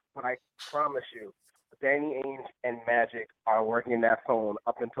 but I promise you, Danny Ainge and Magic are working that phone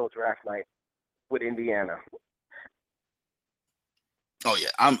up until draft night with Indiana. Oh yeah,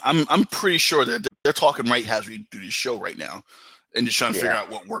 I'm pretty sure that they're talking right as we do this show right now, and just trying to figure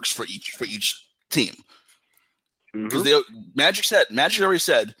out what works for each team. Because Magic already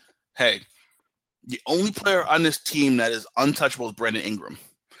said, hey, the only player on this team that is untouchable is Brandon Ingram.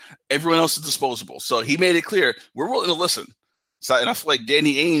 Everyone else is disposable. So he made it clear we're willing to listen. So, and I feel like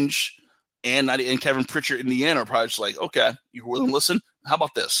Danny Ainge and Kevin Pritchard in Indiana are probably just like, okay, you're willing to listen? How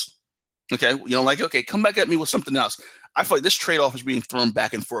about this? Okay, you don't like it? Okay, come back at me with something else. I feel like this trade-off is being thrown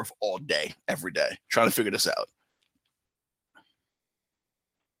back and forth all day, every day, trying to figure this out.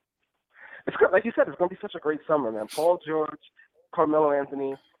 It's good. Like you said, it's going to be such a great summer, man. Paul George, Carmelo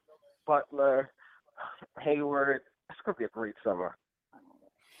Anthony, Butler, Hayward. It's going to be a great summer.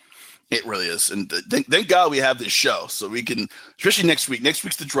 It really is. And thank God we have this show so we can, especially next week. Next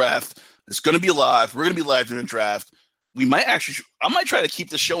week's the draft. It's going to be live. We're going to be live during the draft. I might try to keep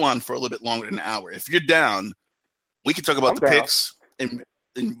the show on for a little bit longer than an hour. If you're down, we can talk about picks and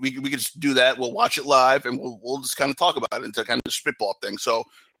we can just do that. We'll watch it live and we'll just kind of talk about it and kind of the spitball thing. So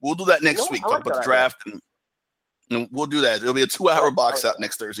we'll do that next week. Talk about the draft and we'll do that. It'll be a 2-hour box out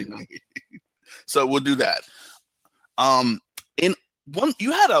next Thursday night. So we'll do that.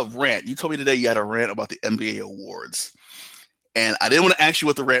 You had a rant. You told me today you had a rant about the NBA awards. And I didn't want to ask you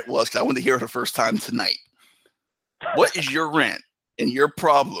what the rant was because I wanted to hear it the first time tonight. What is your rant and your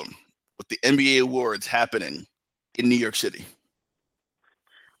problem with the NBA awards happening in New York City?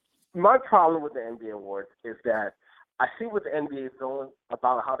 My problem with the NBA awards is that I see what the NBA is doing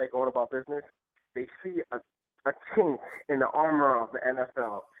about how they're going about business. They see a chink in the armor of the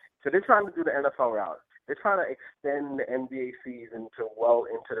NFL. So they're trying to do the NFL route. They're trying to extend the NBA season to well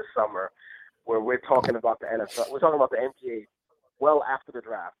into the summer, where we're talking about the NFL. We're talking about the NBA well after the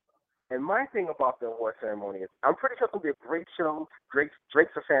draft. And my thing about the award ceremony is I'm pretty sure it's going to be a great show.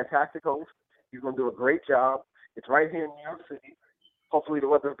 Drake's a fantastic host. He's going to do a great job. It's right here in New York City. Hopefully the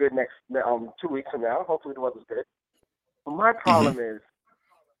weather's good next 2 weeks from now. Hopefully the weather's good. But my problem is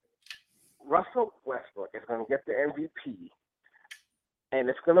Russell Westbrook is going to get the MVP, and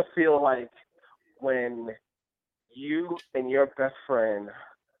it's going to feel like when you and your best friend,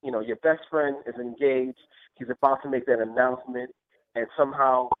 your best friend is engaged, he's about to make that announcement, and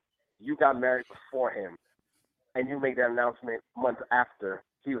somehow you got married before him, and you make that announcement months after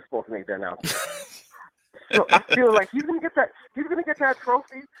he was supposed to make that announcement. So I feel like he's gonna get that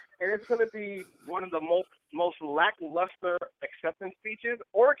trophy, and it's gonna be one of the most lackluster acceptance speeches,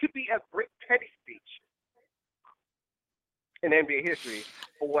 or it could be a Rick Petty speech in NBA history.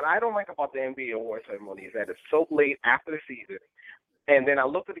 But what I don't like about the NBA award ceremony is that it's so late after the season. And then I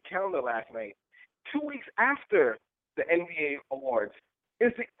looked at the calendar last night. 2 weeks after the NBA awards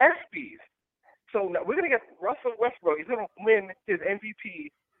is the ESPYs. So now we're going to get Russell Westbrook. He's going to win his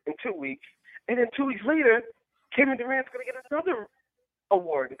MVP in 2 weeks. And then 2 weeks later, Kevin Durant's going to get another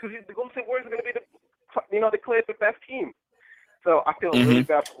award because the Golden State Warriors are going to be declared the best team. So I feel really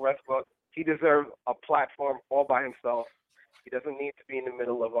bad for Westbrook. He deserves a platform all by himself. He doesn't need to be in the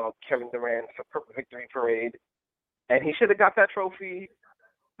middle of Kevin Durant's victory parade. And he should have got that trophy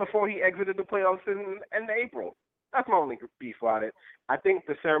before he exited the playoffs in April. That's my only beef about it. I think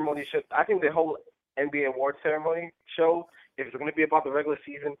the whole NBA award ceremony show, if it's going to be about the regular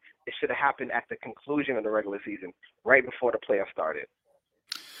season, it should have happened at the conclusion of the regular season, right before the playoffs started.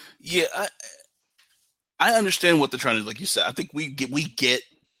 Yeah, I understand what they're trying to do. Like you said, I think we get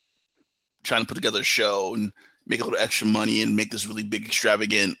trying to put together a show and make a little extra money and make this really big,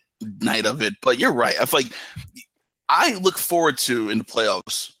 extravagant night of it. But you're right. I look forward to, in the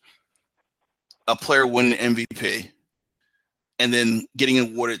playoffs, a player winning MVP and then getting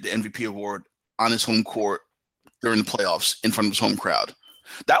awarded the MVP award on his home court during the playoffs in front of his home crowd.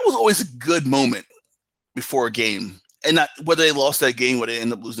 That was always a good moment before a game. And not whether they lost that game, whether they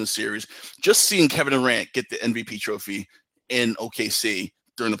end up losing the series, just seeing Kevin Durant get the MVP trophy in OKC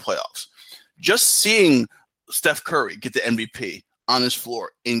during the playoffs, just seeing Steph Curry get the MVP on his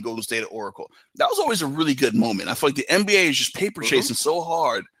floor in Golden State at Oracle. That was always a really good moment. I feel like the NBA is just paper chasing so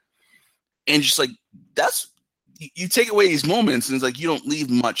hard, and just like you take away these moments, and it's like you don't leave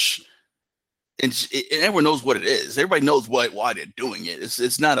much. And everyone knows what it is. Everybody knows why they're doing it.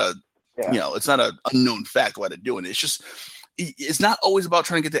 It's not a it's not an unknown fact why they're doing it. It's just it's not always about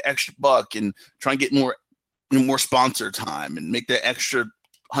trying to get the extra buck and trying to get more sponsor time and make that extra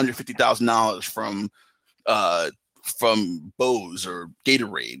 $150,000 from Bose or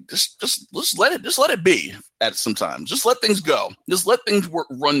Gatorade. Just let it be at some time. Just let things go. Just let things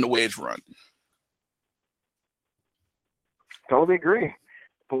run the way it's run. Totally agree.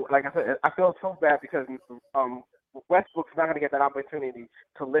 But like I said, I feel so bad because Westbrook's not going to get that opportunity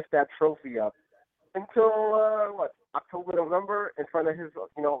to lift that trophy up until October, November in front of his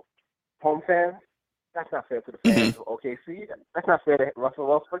home fans. That's not fair to the fans of OKC. That's not fair to Russell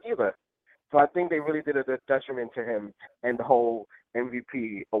Westbrook either. So I think they really did a detriment to him and the whole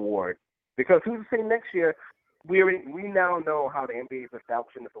MVP award. Because who's to say next year, we now know how the NBA is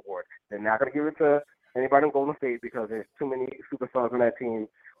establishing this award. They're not going to give it to anybody in Golden State because there's too many superstars on that team.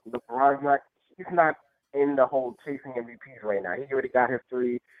 LeBron's he's not in the whole chasing MVPs right now. He already got his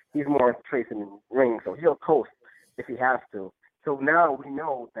 3. He's more chasing rings, so he'll coast if he has to. So now we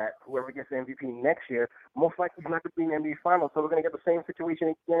know that whoever gets the MVP next year, most likely is not going to be in the NBA Finals. So we're going to get the same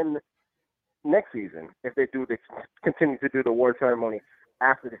situation again next season if they continue to do the award ceremony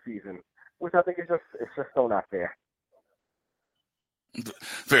after the season, which I think is just so not fair.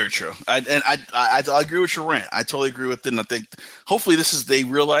 Very true. I agree with your rant. I totally agree with it. And I think hopefully they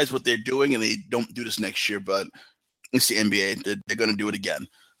realize what they're doing and they don't do this next year. But it's the NBA. They're going to do it again.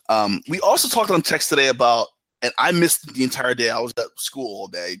 We also talked on text today about, and I missed the entire day. I was at school all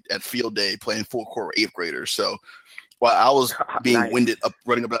day at field day playing full court with 8th graders. So while I was being winded up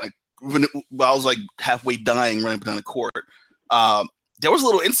running about, while I was like halfway dying running down the court, there was a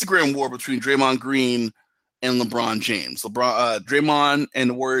little Instagram war between Draymond Green and LeBron James. Draymond and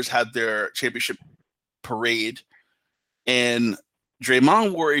the Warriors had their championship parade, and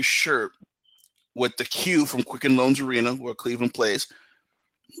Draymond wore a shirt with the Q from Quicken Loans Arena, where Cleveland plays,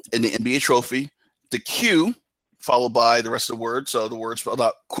 and the NBA trophy. The Q followed by the rest of the words. So the word spelled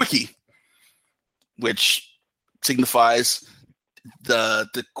out Quickie, which signifies the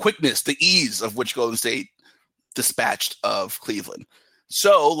quickness, the ease of which Golden State dispatched of Cleveland.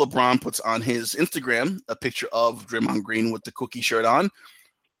 So LeBron puts on his Instagram a picture of Draymond Green with the Cookie shirt on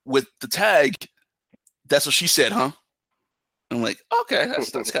with the tag, "That's what she said, huh?" I'm like, okay,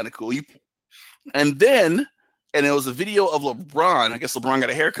 that's kind of cool. And it was a video of LeBron. I guess LeBron got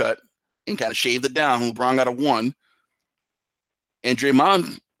a haircut and kind of shaved it down. LeBron got a 1. And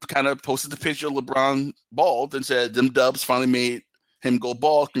Draymond kind of posted the picture of LeBron bald and said, "Them dubs finally made him go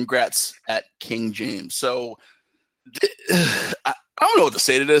bald. Congrats at King James." So I don't know what to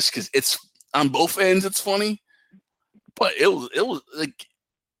say to this because it's on both ends. It's funny, but it was like,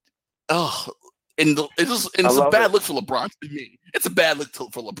 and it's a bad look for LeBron to me. It's a bad look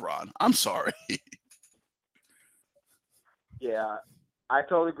for LeBron. I'm sorry. Yeah, I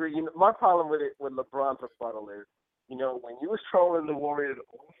totally agree. My problem with LeBron's rebuttal is, when you was trolling the Warriors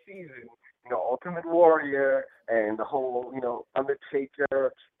all season, Ultimate Warrior and the whole,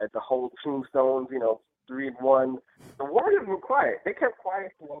 Undertaker and the whole Tombstones, 3-1. The Warriors were quiet. They kept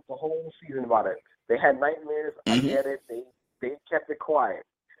quiet throughout the whole season about it. They had nightmares. I get it. They kept it quiet.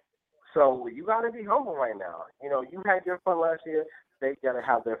 So you got to be humble right now. You had your fun last year. They got to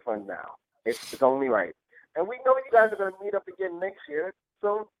have their fun now. It's only right. And we know you guys are going to meet up again next year.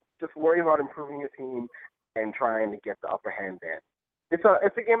 So just worry about improving your team and trying to get the upper hand there. It's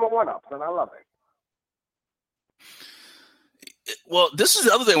a game of one-ups, and I love it. Well, this is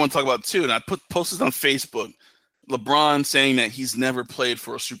the other thing I want to talk about too, and I posted on Facebook. LeBron saying that he's never played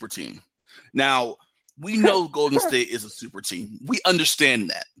for a super team. Now we know Golden State is a super team. We understand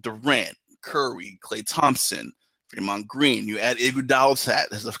that. Durant, Curry, Klay Thompson, Draymond Green. You add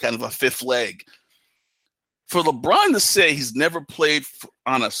Iguodala as a kind of a fifth leg. For LeBron to say he's never played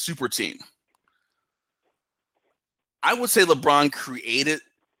on a super team, I would say LeBron created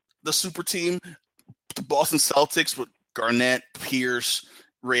the super team. The Boston Celtics with Garnett, Pierce,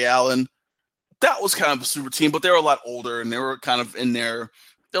 Ray Allen, that was kind of a super team, but they were a lot older and they were kind of in their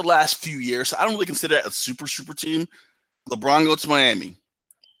last few years. So I don't really consider that a super team. LeBron goes to Miami,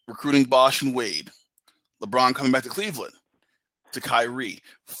 recruiting Bosh and Wade. LeBron coming back to Cleveland, to Kyrie,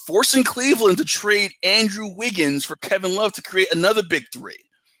 forcing Cleveland to trade Andrew Wiggins for Kevin Love to create another big three.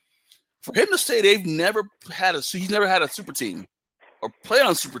 For him to say he's never had a super team or played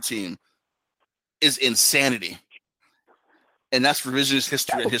on a super team is insanity. And that's revisionist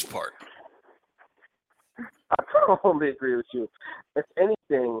history on his part. I totally agree with you. If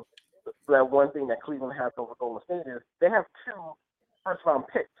anything, that one thing that Cleveland has over Golden State is they have 2 first-round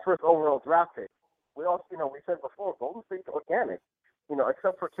picks, first overall draft picks. We also, we said before, Golden State's organic.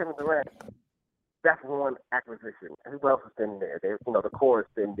 Except for Kevin Durant, that's one acquisition. Everybody else has been there. The core has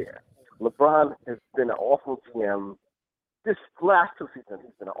been there. LeBron has been an awful GM. This last 2 seasons,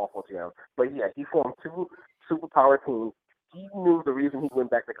 he's been an awful GM. But yeah, he formed 2 superpower teams. He knew the reason he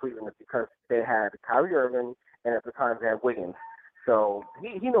went back to Cleveland is because they had Kyrie Irving, and at the time they had Wiggins. So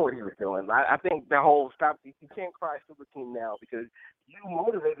he knew what he was doing. I think the whole stop, you can't cry super team now because you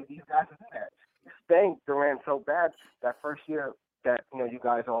motivated these guys to do that. You spanked Durant so bad that first year that, you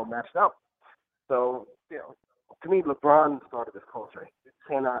guys all matched up. So, to me, LeBron started this culture. You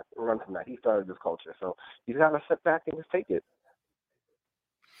cannot run from that. He started this culture. So you got to sit back and just take it.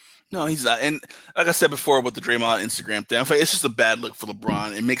 No, he's not. And like I said before about the Draymond Instagram thing, I feel like it's just a bad look for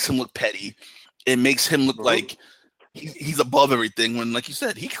LeBron. It makes him look petty. It makes him look like he's above everything when, like you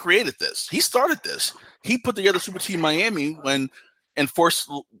said, he created this. He started this. He put together Super Team Miami and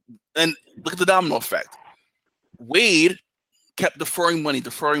look at the domino effect. Wade kept deferring money to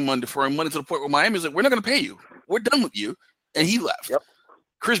the point where Miami was like, we're not going to pay you. We're done with you. And he left. Yep.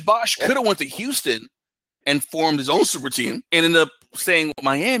 Chris Bosh could have went to Houston and formed his own super team and ended up staying with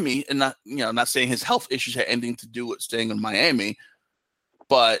Miami and not saying his health issues had anything to do with staying in Miami.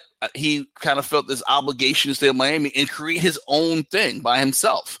 but he kind of felt this obligation to stay in Miami and create his own thing by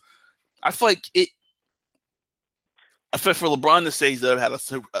himself. I feel like for LeBron to say he's never had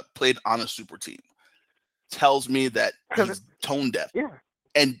played on a super team tells me that he's tone deaf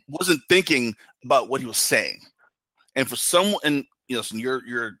and wasn't thinking about what he was saying. And for someone, and so you're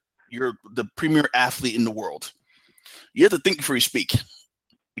the premier athlete in the world. You have to think before you speak,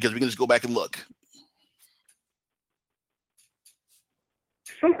 because we can just go back and look.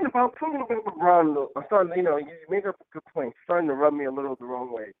 Something about LeBron. I'm starting. You make a good point. Starting to rub me a little the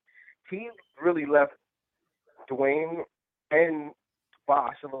wrong way. He really left Dwayne and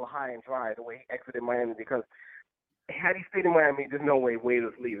Bosh a little high and dry the way he exited Miami, because had he stayed in Miami, there's no way Wade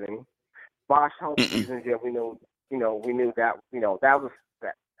was leaving. Bosh held the season. Yeah, we knew that. That was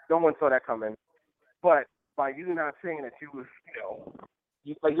that. No one saw that coming. But by you not saying that you was,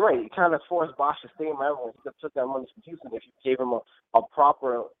 you're right. You kind of forced Bosh to stay in Miami and took that money from Houston. If you gave him a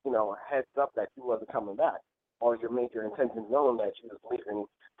proper, heads up that he wasn't coming back, or you made your intentions known that you was leaving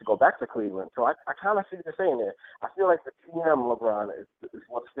to go back to Cleveland. So I kind of see what you're saying there. I feel like the GM LeBron is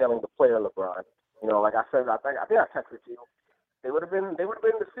what's failing the player LeBron. Like I said, I think I texted you. They would have been in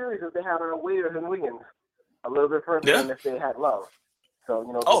the series if they had Waiters and Wiggins a little bit further than if they had Love. So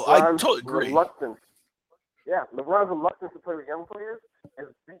I totally agree. LeBron's reluctance to play with young players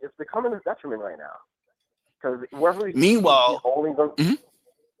is becoming a detriment right now. Because meanwhile, he's only going.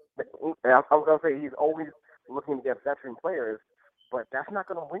 I was going to say he's always looking to get veteran players, but that's not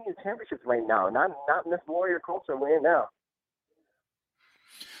going to win you championships right now. Not in this Warrior culture we're in now.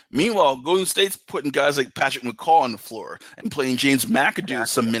 Meanwhile, Golden State's putting guys like Patrick McCaw on the floor and playing James McAdoo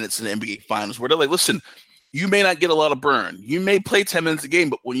some minutes in the NBA Finals, where they're like, listen, you may not get a lot of burn. You may play 10 minutes a game,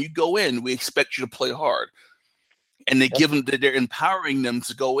 but when you go in, we expect you to play hard. And they're empowering them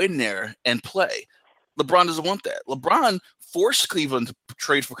to go in there and play. LeBron doesn't want that. LeBron forced Cleveland to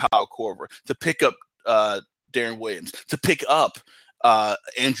trade for Kyle Korver, to pick up Darren Williams, to pick up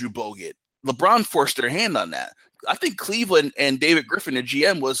Andrew Bogut. LeBron forced their hand on that. I think Cleveland and David Griffin, their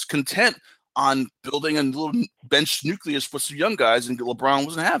GM, was content on building a little bench nucleus with some young guys, and LeBron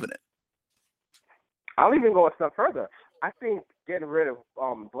wasn't having it. I'll even go a step further. I think getting rid of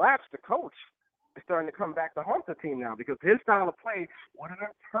Blatch, the coach, is starting to come back to haunt the team now, because his style of play would have been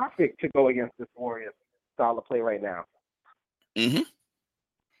perfect to go against this Warriors style of play right now. Mm-hmm.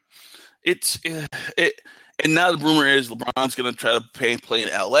 And now the rumor is LeBron's going to try to play in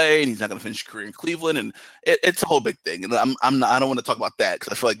LA, and he's not going to finish his career in Cleveland, and it's a whole big thing. And I don't want to talk about that,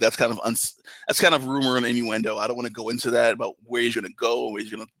 because I feel like that's kind of rumor and innuendo. I don't want to go into that about where he's going to go.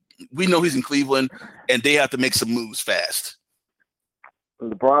 We know he's in Cleveland, and they have to make some moves fast.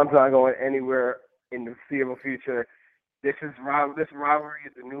 LeBron's not going anywhere in the foreseeable future. This rivalry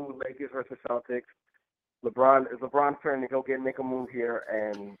is the new Lakers versus Celtics. LeBron's turn to go make a move here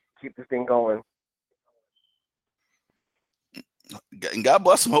and keep this thing going. And God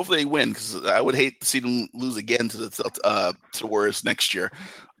bless them. Hopefully they win, because I would hate to see them lose again to the Warriors next year.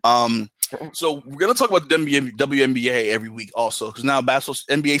 So we're going to talk about the WNBA every week also, because now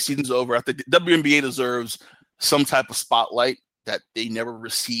NBA season's over. I think the WNBA deserves some type of spotlight that they never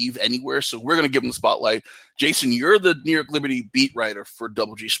receive anywhere. So we're going to give them the spotlight. Jason, you're the New York Liberty beat writer for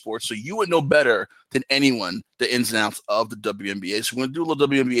Double G Sports, so you would know better than anyone the ins and outs of the WNBA. So we're going to do a little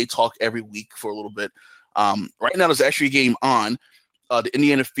WNBA talk every week for a little bit. Right now, there's actually a game on. The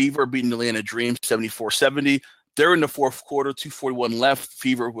Indiana Fever beating the Atlanta Dream 74-70. They're in the fourth quarter, 2:41 left.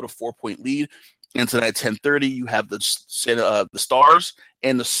 Fever with a 4-point lead. And tonight at 10:30, you have the Stars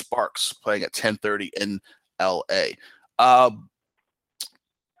and the Sparks playing at 10:30 in L.A.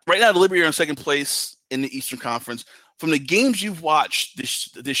 Right now, the Liberty are in second place in the Eastern Conference. From the games you've watched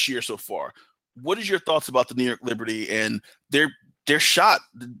this year so far, what is your thoughts about the New York Liberty and their shot,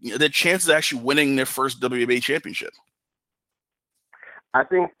 their chances of actually winning their first WNBA championship? I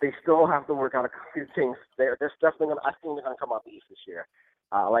think they still have to work out a few things. They're definitely going to. I think they're going to come out the East this year.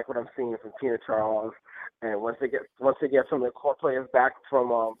 I like what I'm seeing from Tina Charles, and once they get some of the core players back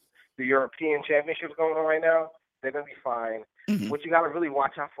from the European Championships going on right now, they're going to be fine. Mm-hmm. What you got to really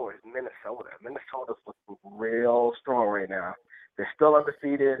watch out for is Minnesota. Minnesota's looking real strong right now. They're still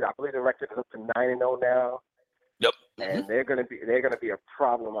undefeated. I believe the record is up to 9-0 now. Yep. And they're going to be a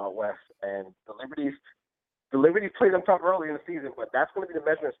problem out west. And the Liberties played them tough early in the season, but that's going to be the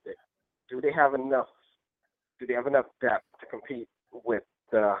measuring stick. Do they have enough depth to compete with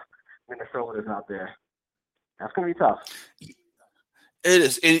the Minnesotas out there? That's going to be tough. It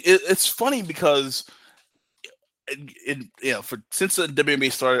is. It's funny because since the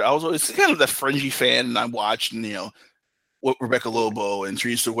WNBA started, I was always kind of that fringy fan, and I watched, and Rebecca Lobo and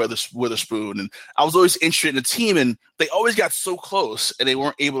Teresa Witherspoon, and I was always interested in the team, and they always got so close, and they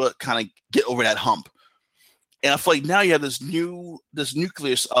weren't able to kind of get over that hump. And I feel like now you have this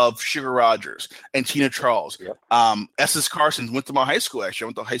nucleus of Sugar Rogers and Tina Charles. Yep. Essence Carson went to my high school, actually. I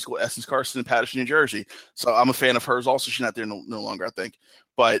went to high school Essence Carson in Paterson, New Jersey. So I'm a fan of hers also. She's not there no longer, I think.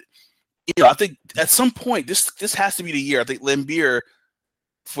 But, I think at some point, this has to be the year. I think Lambeer,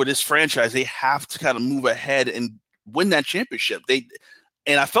 for this franchise, they have to kind of move ahead and win that championship.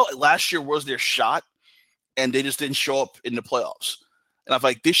 And I felt like last year was their shot, and they just didn't show up in the playoffs. And I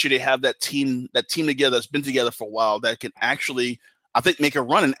feel like this year they have that team together that's been together for a while that can actually, I think, make a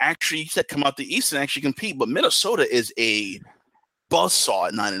run and actually come out the East and actually compete. But Minnesota is a buzzsaw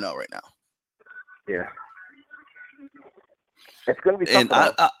at 9-0 right now. Yeah. It's going to be something.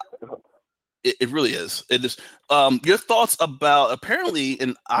 And it really is. It is. Your thoughts about, apparently,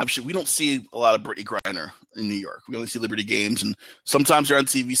 and obviously we don't see a lot of Brittany Griner in New York. We only see Liberty games, and sometimes they're on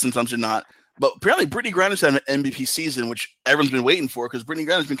TV, sometimes they're not. But apparently Brittany Griner's had an MVP season, which everyone's been waiting for, because Brittany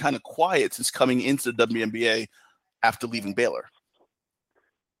Griner's been kind of quiet since coming into the WNBA after leaving Baylor.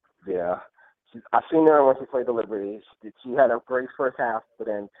 Yeah. I've seen her when she played the Liberty. She had a great first half, but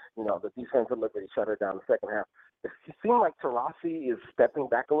then, the defense of Liberty shut her down the second half. It seemed like Taurasi is stepping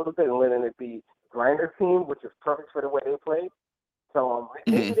back a little bit and letting it be Grinder's team, which is perfect for the way they play. So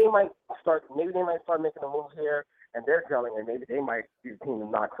maybe they might start making a move here, and they're gelling, and maybe they might be the team that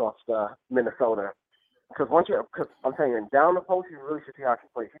knocks off Minnesota. Because I'm telling you, down the post, you really should see how she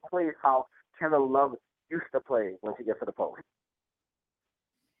plays. She plays how Kevin Love used to play when she gets to the post.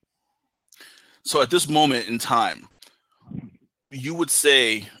 So at this moment in time, you would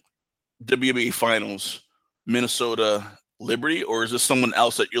say WNBA Finals, Minnesota, Liberty, or is there someone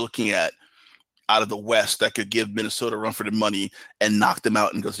else that you're looking at out of the West that could give Minnesota a run for the money and knock them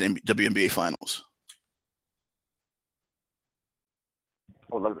out and go to the WNBA Finals?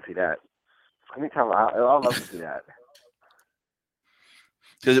 I would love to see that. Anytime, I'd love to see that.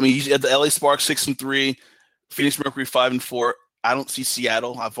 Because you have the LA Sparks 6-3, Phoenix Mercury 5-4. I don't see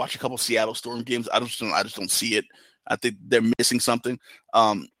Seattle. I've watched a couple of Seattle Storm games. I just don't see it. I think they're missing something.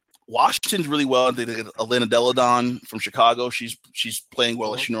 Washington's really well. They get Elena Deladon from Chicago. She's playing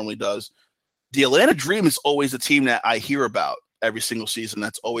well as she normally does. The Atlanta Dream is always a team that I hear about every single season.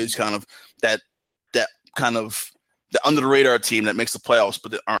 That's always kind of that kind of the under the radar team that makes the playoffs,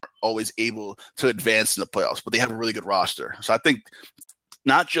 but they aren't always able to advance in the playoffs. But they have a really good roster. So I think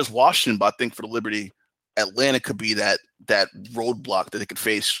not just Washington, but I think for the Liberty, Atlanta could be that roadblock that they could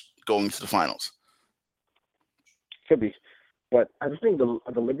face going to the finals. Could be. But I just think the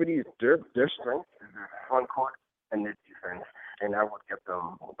Liberty, their strength is their front court and their defense. And I would get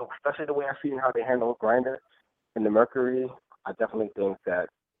them, especially the way I've seen how they handle Grinder and the Mercury. I definitely think that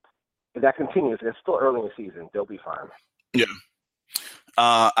if that continues, it's still early in the season, they'll be fine. Yeah.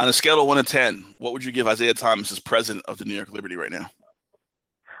 On a scale of 1 to 10, what would you give Isaiah Thomas as president of the New York Liberty right now?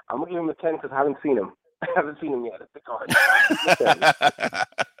 I'm going to give him a 10 because I haven't seen him. I haven't seen him yet.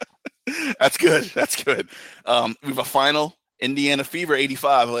 That's good. That's good. We have a final. Indiana Fever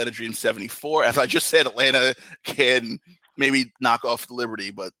 85, Atlanta Dream 74. As I just said, Atlanta can maybe knock off the Liberty,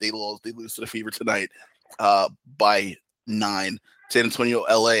 but they lose to the Fever tonight by 9. San Antonio,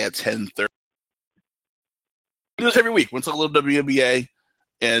 LA at 10:30. Do this every week. Once a little WNBA,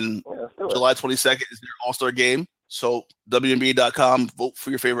 and July 22nd is their All-Star game. So WNBA.com, vote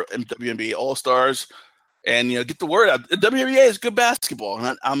for your favorite WNBA All-Stars, and get the word out. The WNBA is good basketball,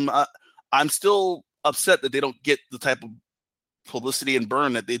 and I'm still upset that they don't get the type of publicity and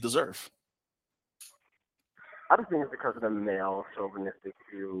burn that they deserve. I just think it's because of the male chauvinistic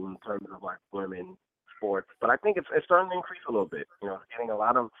view in terms of like women sports, but I think it's starting to increase a little bit. It's getting a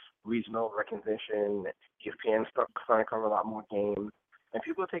lot of regional recognition. ESPN starting to cover a lot more games, and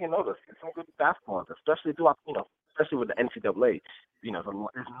people are taking notice. It's some good basketball, especially especially with the NCAA.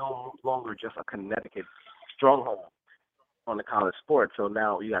 There's no longer just a Connecticut stronghold on the college sport. So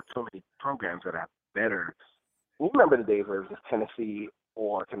now you have so many programs that have better. You remember the days where it was just Tennessee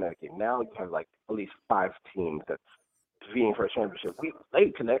or Connecticut. Now you have like at least 5 teams that's competing for a championship.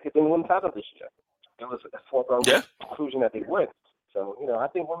 Connecticut didn't win the title this year. It was a foregone conclusion that they would. So, I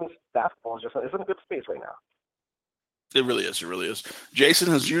think women's basketball is it's in a good space right now. It really is. It really is.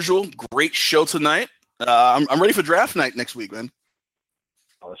 Jason, as usual, great show tonight. I'm ready for draft night next week, man.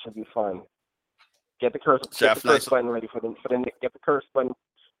 Oh, it should be fun. Get the curse button ready for the get the curse button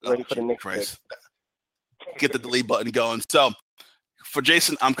ready for the next pick. Get the delete button going. So, for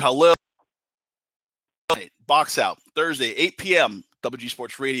Jason, I'm Kahlil. Box Out, Thursday, 8 p.m., WG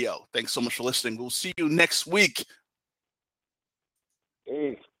Sports Radio. Thanks so much for listening. We'll see you next week.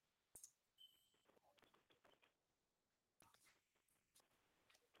 Peace.